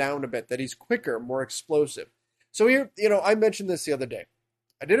slimmed down a bit, that he's quicker, more explosive. So here, I mentioned this the other day.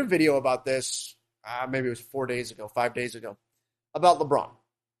 I did a video about this, maybe it was 5 days ago, about LeBron.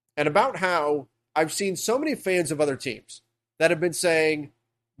 And about how I've seen so many fans of other teams that have been saying,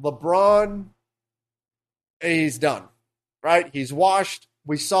 LeBron, he's done, right? He's washed.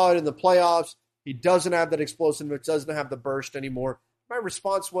 We saw it in the playoffs. He doesn't have that explosiveness, doesn't have the burst anymore. My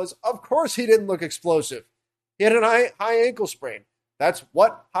response was, of course he didn't look explosive. He had a high ankle sprain. That's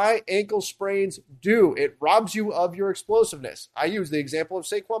what high ankle sprains do. It robs you of your explosiveness. I use the example of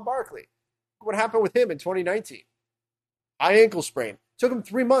Saquon Barkley. What happened with him in 2019? High ankle sprain. Took him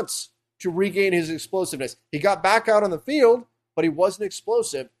 3 months to regain his explosiveness. He got back out on the field, but he wasn't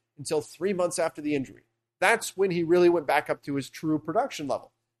explosive until 3 months after the injury. That's when he really went back up to his true production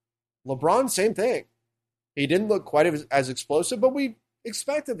level. LeBron, same thing. He didn't look quite as explosive, but we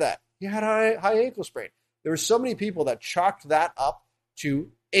expected that. He had a high ankle sprain. There were so many people that chalked that up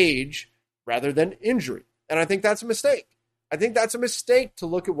to age rather than injury. And I think that's a mistake. I think that's a mistake to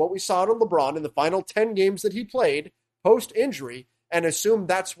look at what we saw to LeBron in the final 10 games that he played post-injury and assume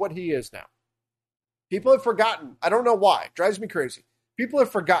that's what he is now. People have forgotten. I don't know why. It drives me crazy. People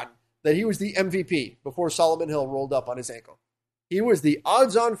have forgotten that he was the MVP before Solomon Hill rolled up on his ankle. He was the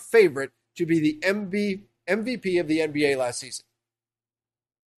odds-on favorite to be the MVP of the NBA last season.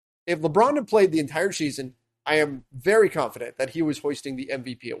 If LeBron had played the entire season, I am very confident that he was hoisting the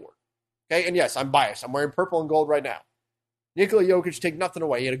MVP award. Okay, and yes, I'm biased. I'm wearing purple and gold right now. Nikola Jokic, take nothing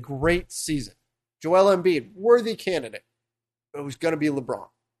away. He had a great season. Joel Embiid, worthy candidate. But it was going to be LeBron.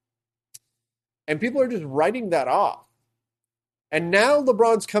 And people are just writing that off. And now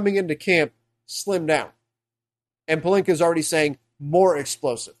LeBron's coming into camp slimmed down. And Pelinka's already saying more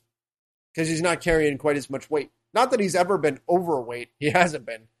explosive. because he's not carrying quite as much weight. Not that he's ever been overweight. He hasn't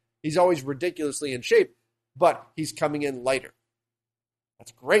been. He's always ridiculously in shape, but he's coming in lighter.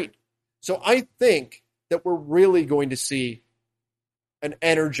 That's great. So I think that we're really going to see an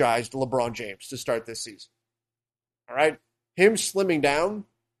energized LeBron James to start this season. All right? Him slimming down,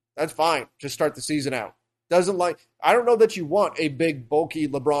 that's fine. Just start the season out. I don't know that you want a big, bulky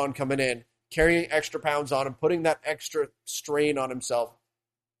LeBron coming in, carrying extra pounds on him, putting that extra strain on himself.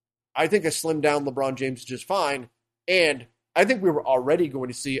 I think a slimmed down LeBron James is just fine. And I think we were already going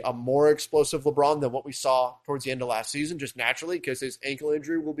to see a more explosive LeBron than what we saw towards the end of last season, just naturally, because his ankle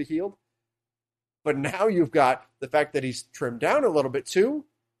injury will be healed. But now you've got the fact that he's trimmed down a little bit too.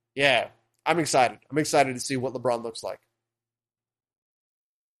 Yeah, I'm excited. I'm excited to see what LeBron looks like.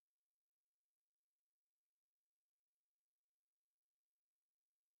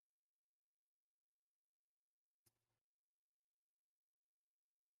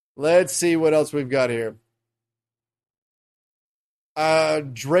 Let's see what else we've got here.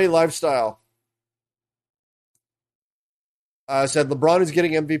 Dre Lifestyle said LeBron is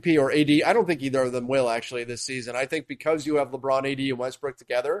getting MVP or AD. I don't think either of them will actually this season. I think because you have LeBron, AD, and Westbrook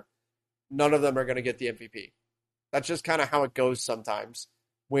together, none of them are going to get the MVP. That's just kind of how it goes sometimes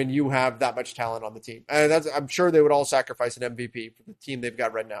when you have that much talent on the team. And I'm sure they would all sacrifice an MVP for the team they've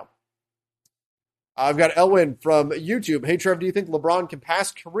got right now. I've got Elwin from YouTube. Hey, Trev, do you think LeBron can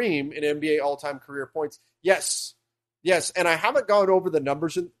pass Kareem in NBA all-time career points? Yes. Yes, and I haven't gone over the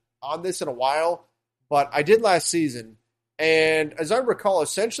numbers on this in a while, but I did last season. And as I recall,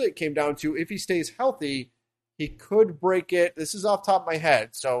 essentially it came down to if he stays healthy, he could break it. This is off the top of my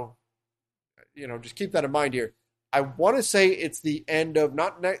head, so just keep that in mind here. I want to say it's the end of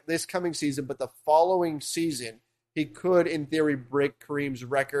not this coming season, but the following season. He could, in theory, break Kareem's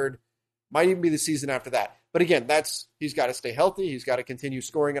record. Might even be the season after that. But again, he's got to stay healthy. He's got to continue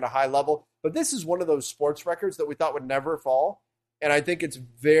scoring at a high level. But this is one of those sports records that we thought would never fall. And I think it's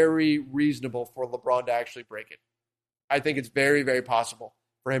very reasonable for LeBron to actually break it. I think it's very, very possible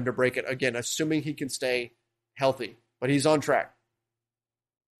for him to break it. Again, assuming he can stay healthy. But he's on track.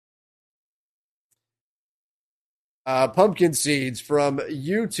 Pumpkin Seeds from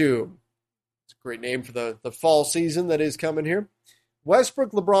YouTube. It's a great name for the fall season that is coming here.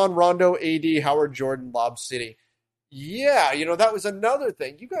 Westbrook, LeBron, Rondo, AD, Howard, Jordan, Lob City. Yeah, that was another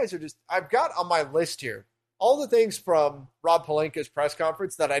thing. You guys are I've got on my list here all the things from Rob Pelinka's press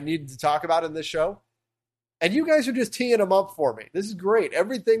conference that I needed to talk about in this show. And you guys are just teeing them up for me. This is great.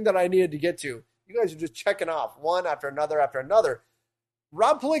 Everything that I needed to get to, you guys are just checking off one after another after another.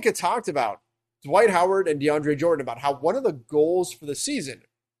 Rob Pelinka talked about Dwight Howard and DeAndre Jordan, about how one of the goals for the season,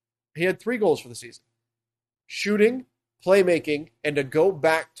 he had 3 goals for the season: shooting, playmaking, and to go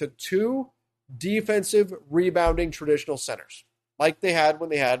back to 2 defensive rebounding traditional centers, like they had when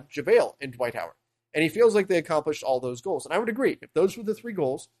they had JaVale and Dwight Howard. And he feels like they accomplished all those goals. And I would agree. If those were the 3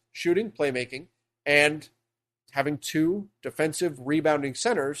 goals, shooting, playmaking, and having 2 defensive rebounding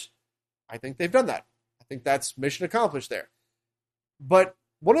centers, I think they've done that. I think that's mission accomplished there. But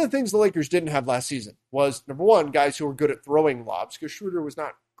one of the things the Lakers didn't have last season was, number one, guys who were good at throwing lobs, because Schroeder was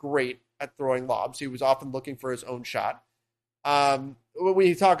not great at throwing lobs. He was often looking for his own shot.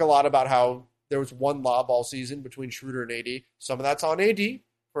 We talk a lot about how there was 1 lob all season between Schroeder and AD. Some of that's on AD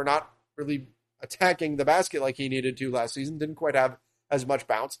for not really attacking the basket like he needed to last season. Didn't quite have as much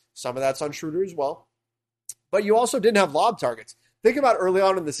bounce. Some of that's on Schroeder as well. But you also didn't have lob targets. Think about early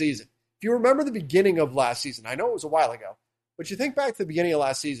on in the season. If you remember the beginning of last season, I know it was a while ago, but you think back to the beginning of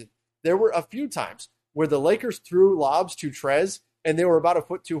last season, there were a few times where the Lakers threw lobs to Trez and they were about a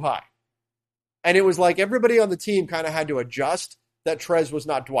foot too high. And it was like everybody on the team kind of had to adjust that Trez was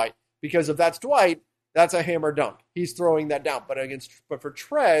not Dwight. Because if that's Dwight, that's a hammer dunk. He's throwing that down. But for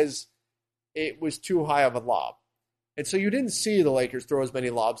Trez, it was too high of a lob. And so you didn't see the Lakers throw as many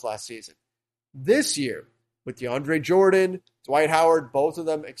lobs last season. This year, with DeAndre Jordan, Dwight Howard, both of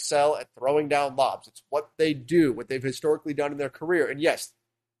them excel at throwing down lobs. It's what they do, what they've historically done in their career. And yes,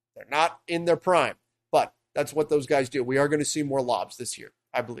 they're not in their prime, but that's what those guys do. We are going to see more lobs this year,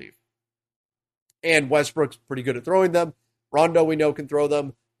 I believe. And Westbrook's pretty good at throwing them. Rondo, we know, can throw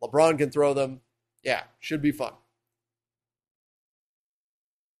them. LeBron can throw them. Yeah, should be fun.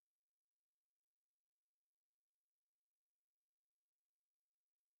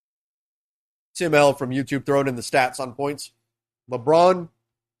 Tim L from YouTube throwing in the stats on points. LeBron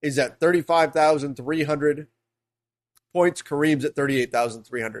is at 35,300 points. Kareem's at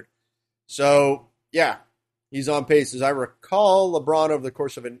 38,300. So, yeah, he's on pace. As I recall, LeBron over the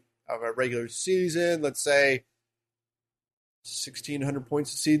course of a regular season, let's say 1,600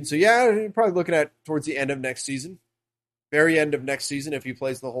 points a season. So, yeah, you're probably looking at towards the end of next season. Very end of next season if he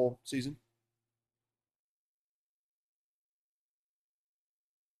plays the whole season.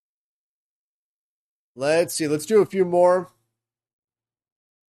 Let's see. Let's do a few more.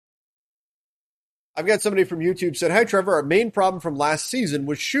 I've got somebody from YouTube said, "Hi, Trevor. Our main problem from last season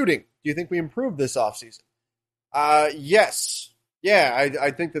was shooting. Do you think we improved this offseason?" Yes. Yeah,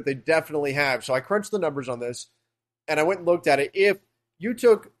 I think that they definitely have. So I crunched the numbers on this, and I went and looked at it. If you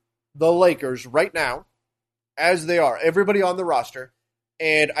took the Lakers right now, as they are, everybody on the roster,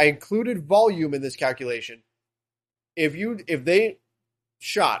 and I included volume in this calculation, if they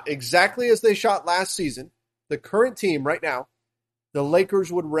shot exactly as they shot last season, the current team right now, the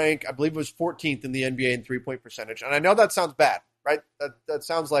Lakers would rank, I believe it was 14th in the NBA in three-point percentage. And I know that sounds bad, right? That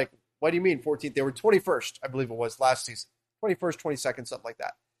sounds like, what do you mean 14th? They were 21st, I believe it was last season. 21st, 22nd, something like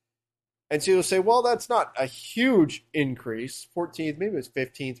that. And so you'll say, well, that's not a huge increase. 14th, maybe it was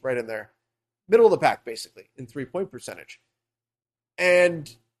 15th, right in there. Middle of the pack, basically, in three-point percentage.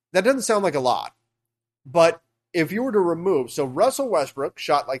 And that doesn't sound like a lot. But if you were to remove, so Russell Westbrook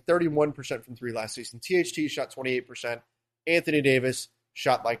shot like 31% from three last season. THT shot 28%. Anthony Davis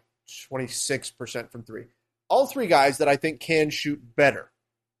shot like 26% from three. All three guys that I think can shoot better.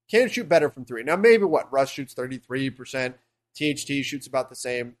 Can shoot better from three. Now, maybe what? Russ shoots 33%. THT shoots about the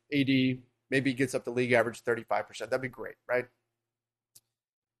same. AD maybe gets up to league average 35%. That'd be great, right?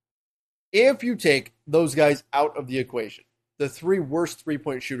 If you take those guys out of the equation, the three worst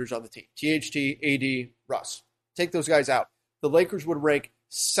three-point shooters on the team, THT, AD, Russ, take those guys out, the Lakers would rank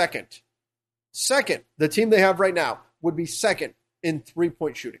second. Second, the team they have right now would be second in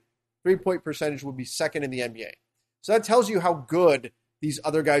three-point shooting. Three-point percentage would be second in the NBA. So that tells you how good these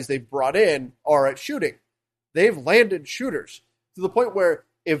other guys they've brought in are at shooting. They've landed shooters to the point where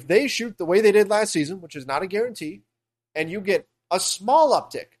if they shoot the way they did last season, which is not a guarantee, and you get a small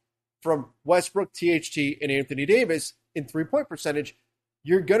uptick from Westbrook, THT, and Anthony Davis in three-point percentage,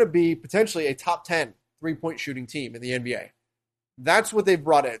 you're going to be potentially a top 10 three-point shooting team in the NBA. That's what they've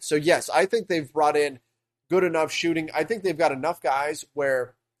brought in. So, yes, I think they've brought in good enough shooting. I think they've got enough guys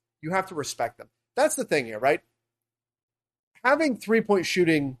where you have to respect them. That's the thing here, right? Having three-point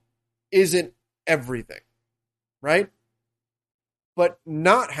shooting isn't everything, right? But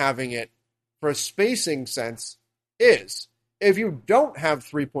not having it for a spacing sense is. If you don't have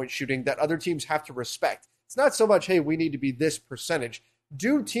three-point shooting that other teams have to respect, it's not so much, hey, we need to be this percentage.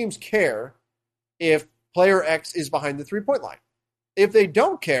 Do teams care if player X is behind the three-point line? If they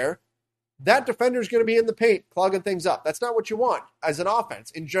don't care, that defender is going to be in the paint, clogging things up. That's not what you want as an offense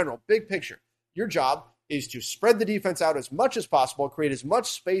in general, big picture. Your job is to spread the defense out as much as possible, create as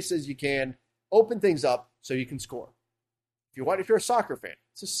much space as you can, open things up so you can score. If you're a soccer fan,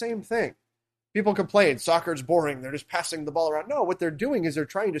 it's the same thing. People complain, soccer is boring, they're just passing the ball around. No, what they're doing is they're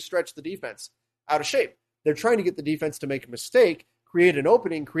trying to stretch the defense out of shape. They're trying to get the defense to make a mistake, create an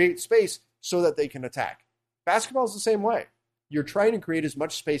opening, create space so that they can attack. Basketball is the same way. You're trying to create as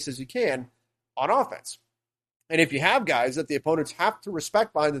much space as you can on offense. And if you have guys that the opponents have to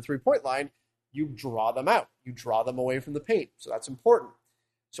respect behind the three-point line, you draw them out. You draw them away from the paint. So that's important.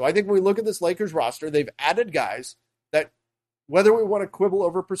 So I think when we look at this Lakers roster, they've added guys that, whether we want to quibble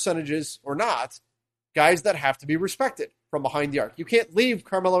over percentages or not, guys that have to be respected from behind the arc. You can't leave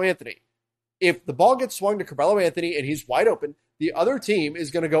Carmelo Anthony. If the ball gets swung to Carmelo Anthony and he's wide open, the other team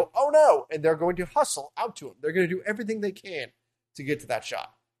is going to go, oh no, and they're going to hustle out to him. They're going to do everything they can to get to that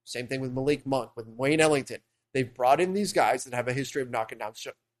shot. Same thing with Malik Monk, with Wayne Ellington. They've brought in these guys that have a history of knocking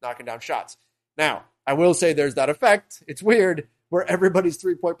down shots. Now, I will say there's that effect. It's weird where everybody's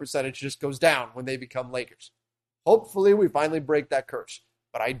three-point percentage just goes down when they become Lakers. Hopefully, we finally break that curse.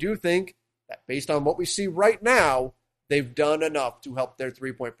 But I do think that based on what we see right now, they've done enough to help their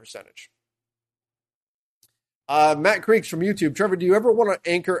three-point percentage. Matt Creeks from YouTube. Trevor, do you ever want to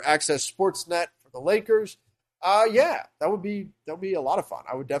anchor Access Sportsnet for the Lakers? Yeah, that would be a lot of fun.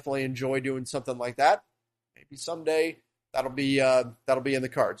 I would definitely enjoy doing something like that. Maybe someday that'll be in the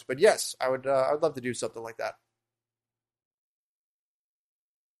cards. But yes, I would love to do something like that.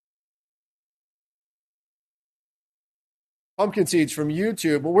 Pumpkin Seeds from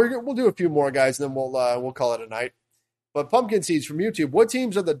YouTube. Well, we'll do a few more, guys, and then we'll call it a night. But Pumpkin Seeds from YouTube. What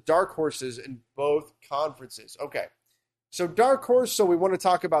teams are the dark horses in both conferences? Okay, so dark horse. So we want to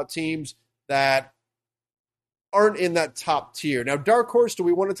talk about teams that aren't in that top tier. Now, dark horse. Do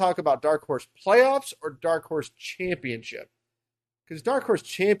we want to talk about dark horse playoffs or dark horse championship? Because dark horse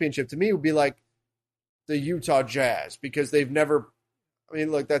championship to me would be like the Utah Jazz, because they've never. I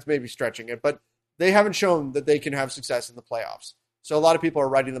mean, look, that's maybe stretching it, but they haven't shown that they can have success in the playoffs. So a lot of people are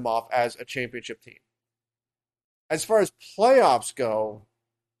writing them off as a championship team. As far as playoffs go,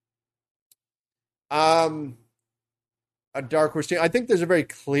 a dark horse team. I think there's a very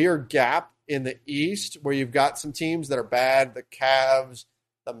clear gap in the East where you've got some teams that are bad. The Cavs,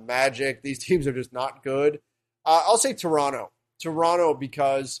 the Magic. These teams are just not good. I'll say Toronto. Toronto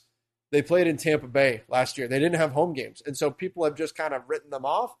because they played in Tampa Bay last year. They didn't have home games, and so people have just kind of written them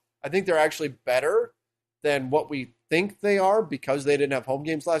off. I think they're actually better than what we think they are because they didn't have home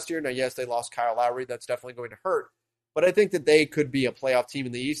games last year. Now, yes, they lost Kyle Lowry. That's definitely going to hurt. But I think that they could be a playoff team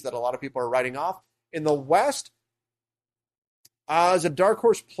in the East that a lot of people are writing off. In the West, as a dark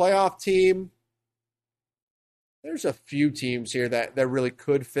horse playoff team, there's a few teams here that really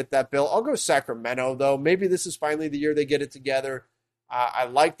could fit that bill. I'll go Sacramento, though. Maybe this is finally the year they get it together. I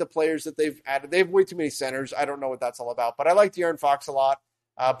like the players that they've added. They have way too many centers. I don't know what that's all about. But I like De'Aaron Fox a lot.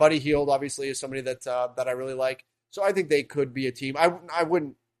 Buddy Hield, obviously, is somebody that I really like. So I think they could be a team. I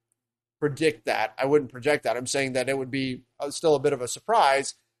wouldn't predict that. I wouldn't project that. I'm saying that it would be still a bit of a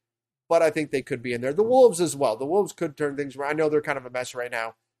surprise, but I think they could be in there. The Wolves as well. The Wolves could turn things around. I know they're kind of a mess right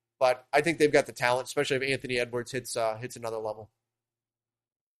now, but I think they've got the talent, especially if Anthony Edwards hits another level.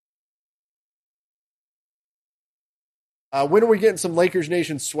 When are we getting some Lakers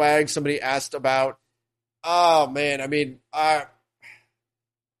Nation swag? Somebody asked about. Oh man, I mean,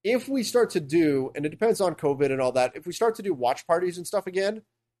 if we start to do, and it depends on COVID and all that, if we start to do watch parties and stuff again,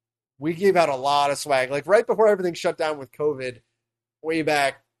 we gave out a lot of swag. Like right before everything shut down with COVID, way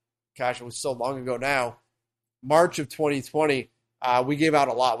back, gosh, it was so long ago now, March of 2020, we gave out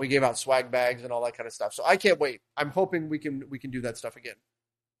a lot. We gave out swag bags and all that kind of stuff. So I can't wait. I'm hoping we can do that stuff again.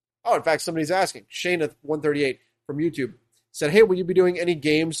 Oh, in fact, somebody's asking. Shana138 from YouTube said, hey, will you be doing any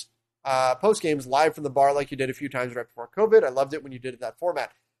games, post games live from the bar like you did a few times right before COVID? I loved it when you did it that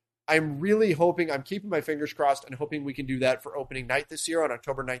format. I'm really hoping, I'm keeping my fingers crossed and hoping we can do that for opening night this year on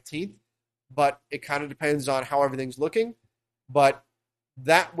October 19th. But it kind of depends on how everything's looking. But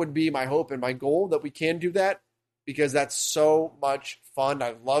that would be my hope and my goal that we can do that because that's so much fun.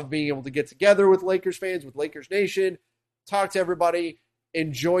 I love being able to get together with Lakers fans, with Lakers Nation, talk to everybody,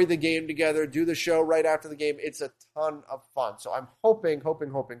 enjoy the game together, do the show right after the game. It's a ton of fun. So I'm hoping,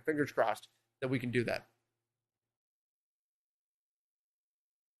 fingers crossed, that we can do that.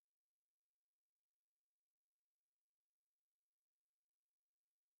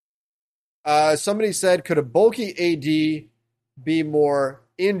 Somebody said, could a bulky AD be more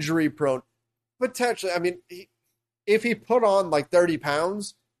injury prone? Potentially. I mean, if he put on like 30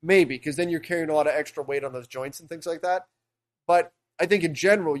 pounds, maybe, because then you're carrying a lot of extra weight on those joints and things like that. But I think in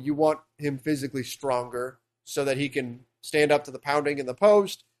general, you want him physically stronger so that he can stand up to the pounding in the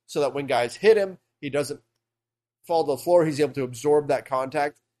post, so that when guys hit him, he doesn't fall to the floor. He's able to absorb that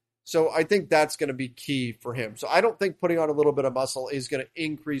contact. So I think that's going to be key for him. So I don't think putting on a little bit of muscle is going to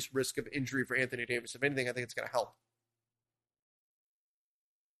increase risk of injury for Anthony Davis. If anything, I think it's going to help.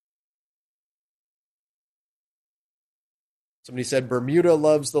 Somebody said Bermuda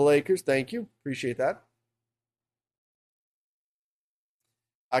loves the Lakers. Thank you. Appreciate that.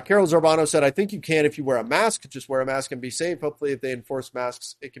 Carol Zorbano said, I think you can if you wear a mask. Just wear a mask and be safe. Hopefully, if they enforce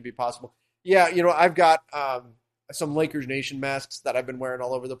masks, it can be possible. Yeah, I've got some Lakers Nation masks that I've been wearing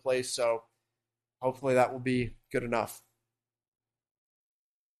all over the place, so hopefully that will be good enough.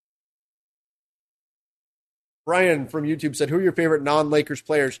 Brian from YouTube said, who are your favorite non-Lakers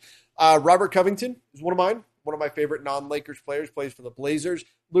players? Robert Covington is one of mine. One of my favorite non-Lakers players, plays for the Blazers.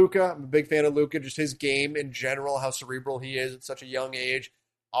 Luka, I'm a big fan of Luka, just his game in general, how cerebral he is at such a young age.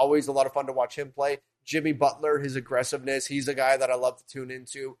 Always a lot of fun to watch him play. Jimmy Butler, his aggressiveness, he's a guy that I love to tune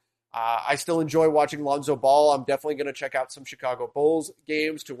into. I still enjoy watching Lonzo Ball. I'm definitely going to check out some Chicago Bulls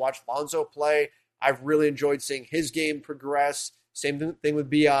games to watch Lonzo play. I've really enjoyed seeing his game progress. Same thing with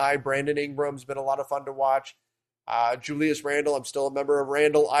B.I. Brandon Ingram's been a lot of fun to watch. Julius Randle, I'm still a member of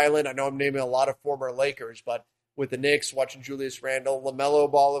Randle Island. I know I'm naming a lot of former Lakers, but with the Knicks, watching Julius Randle. LaMelo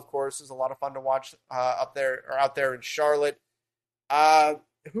Ball, of course, is a lot of fun to watch out there in Charlotte.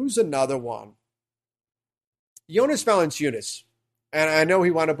 Who's another one? Jonas Valanciunas. And I know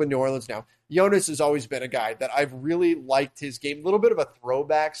he wound up in New Orleans now. Jonas has always been a guy that I've really liked his game. A little bit of a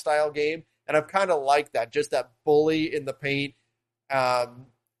throwback style game. And I've kind of liked that. Just that bully in the paint.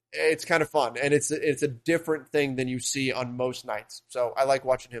 It's kind of fun. And it's a different thing than you see on most nights. So I like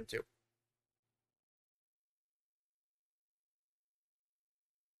watching him too.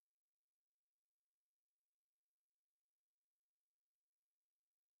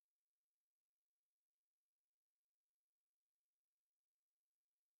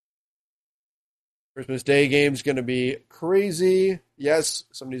 Christmas Day game's going to be crazy. Yes,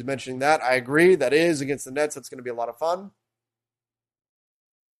 somebody's mentioning that. I agree. That is against the Nets. That's going to be a lot of fun.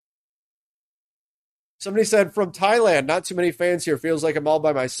 Somebody said from Thailand, not too many fans here. Feels like I'm all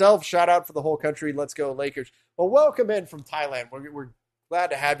by myself. Shout out for the whole country. Let's go Lakers. Well, welcome in from Thailand. We're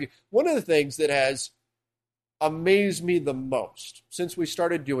glad to have you. One of the things that has amazed me the most since we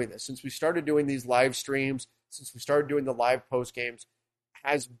started doing this, since we started doing these live streams, since we started doing the live post games,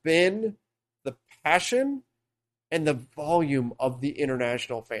 has been the passion and the volume of the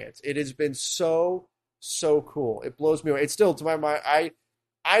international fans. It has been so cool. It blows me away. It's still, to my mind,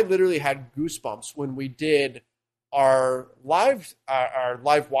 I literally had goosebumps when we did our live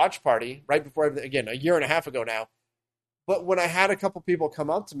watch party right before, again, a year and a half ago now. But when I had a couple people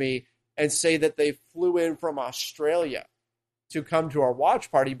come up to me and say that they flew in from Australia to come to our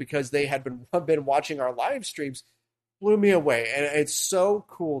watch party because they had been watching our live streams, blew me away. And it's so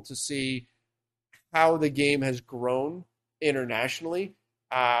cool to see how the game has grown internationally,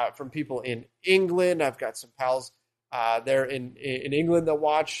 from people in England. I've got some pals there in England that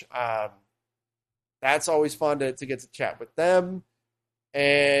watch. That's always fun to get to chat with them.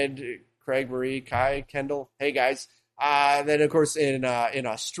 And Craig, Marie, Kai, Kendall, hey guys. Then of course in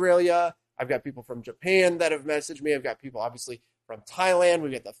Australia, I've got people from Japan that have messaged me. I've got people obviously from Thailand.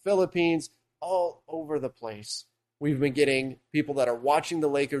 We've got the Philippines, all over the place. We've been getting people that are watching the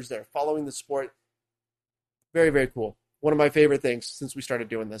Lakers, that are following the sport. Very, very cool. One of my favorite things since we started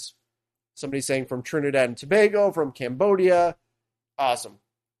doing this. Somebody saying from Trinidad and Tobago, from Cambodia. Awesome.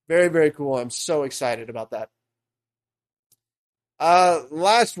 Very, very cool. I'm so excited about that.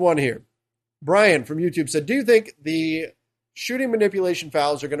 Last one here. Brian from YouTube said, do you think the shooting manipulation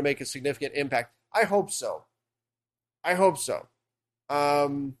fouls are going to make a significant impact? I hope so. I hope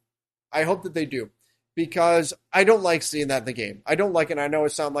that they do, because I don't like seeing that in the game. I don't like it. I know I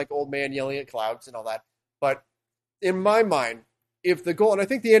sound like old man yelling at clouds and all that, but in my mind, if the goal, and I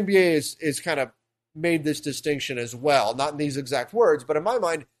think the NBA is kind of made this distinction as well, not in these exact words, but in my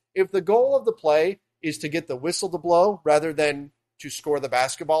mind, if the goal of the play is to get the whistle to blow rather than to score the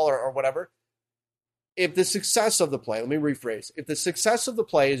basketball or whatever, if the success of the play, let me rephrase, if the success of the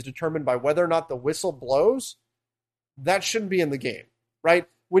play is determined by whether or not the whistle blows, that shouldn't be in the game, right?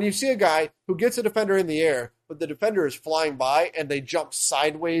 When you see a guy who gets a defender in the air, but the defender is flying by and they jump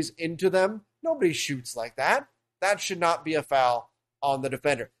sideways into them, nobody shoots like that. That should not be a foul on the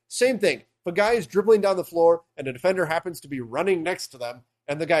defender. Same thing. If a guy is dribbling down the floor and a defender happens to be running next to them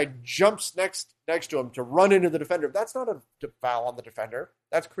and the guy jumps next to him to run into the defender, that's not a foul on the defender.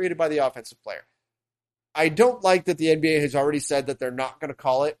 That's created by the offensive player. I don't like that the NBA has already said that they're not going to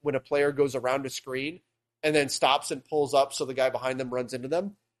call it when a player goes around a screen and then stops and pulls up so the guy behind them runs into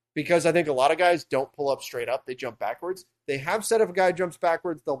them, because I think a lot of guys don't pull up straight up. They jump backwards. They have said if a guy jumps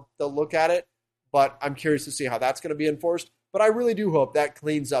backwards, they'll look at it, but I'm curious to see how that's going to be enforced. But I really do hope that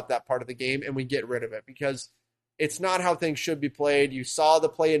cleans up that part of the game and we get rid of it, because it's not how things should be played. You saw the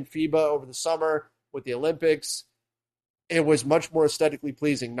play in FIBA over the summer with the Olympics. It was much more aesthetically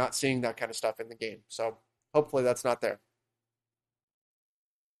pleasing not seeing that kind of stuff in the game. So hopefully that's not there.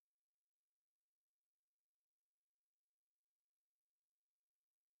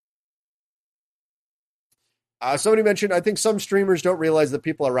 Somebody mentioned, I think some streamers don't realize that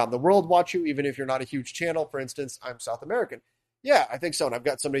people around the world watch you, even if you're not a huge channel. For instance, I'm South American. Yeah, I think so. And I've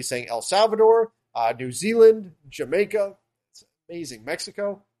got somebody saying El Salvador, New Zealand, Jamaica. It's amazing.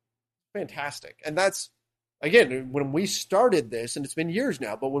 Mexico. Fantastic. And that's, again, when we started this, and it's been years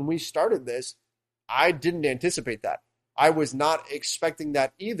now, but when we started this, I didn't anticipate that. I was not expecting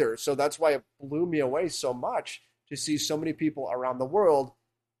that either. So that's why it blew me away so much to see so many people around the world.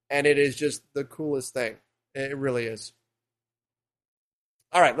 And it is just the coolest thing. It really is.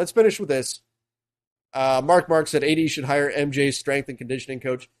 All right, let's finish with this. Mark said AD should hire MJ's strength and conditioning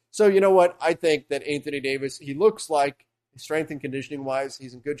coach. So you know what? I think that Anthony Davis, he looks like, strength and conditioning wise,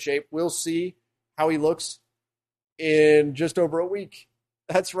 he's in good shape. We'll see how he looks in just over a week.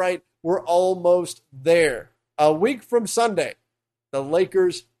 That's right. We're almost there. A week from Sunday, the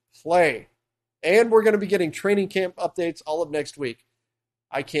Lakers play. And we're going to be getting training camp updates all of next week.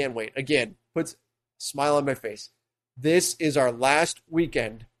 I can't wait. Again, puts a smile on my face. This is our last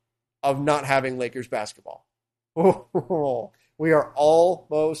weekend of not having Lakers basketball. Oh, we are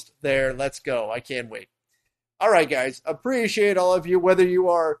almost there. Let's go. I can't wait. All right, guys. Appreciate all of you, whether you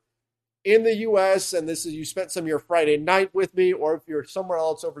are in the U.S. and you spent some of your Friday night with me, or if you're somewhere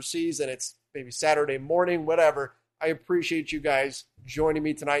else overseas and it's maybe Saturday morning, whatever. I appreciate you guys joining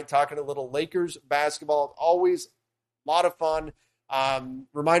me tonight, talking a little Lakers basketball. Always a lot of fun.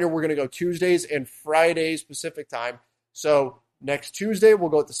 Reminder, we're going to go Tuesdays and Fridays Pacific time. So next Tuesday, we'll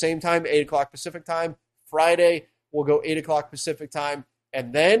go at the same time, 8 o'clock Pacific time. Friday, we'll go 8 o'clock Pacific time.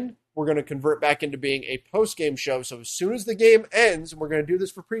 And then we're going to convert back into being a post-game show. So as soon as the game ends, and we're going to do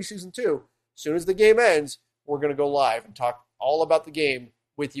this for preseason too, as soon as the game ends, we're going to go live and talk all about the game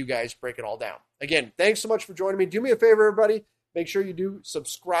with you guys, break it all down. Again, thanks so much for joining me. Do me a favor, everybody. Make sure you do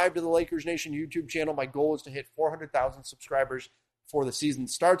subscribe to the Lakers Nation YouTube channel. My goal is to hit 400,000 subscribers before the season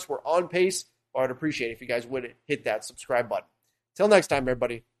starts. We're on pace. I'd appreciate it if you guys would hit that subscribe button. Till next time,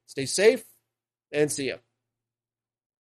 everybody, stay safe and see ya.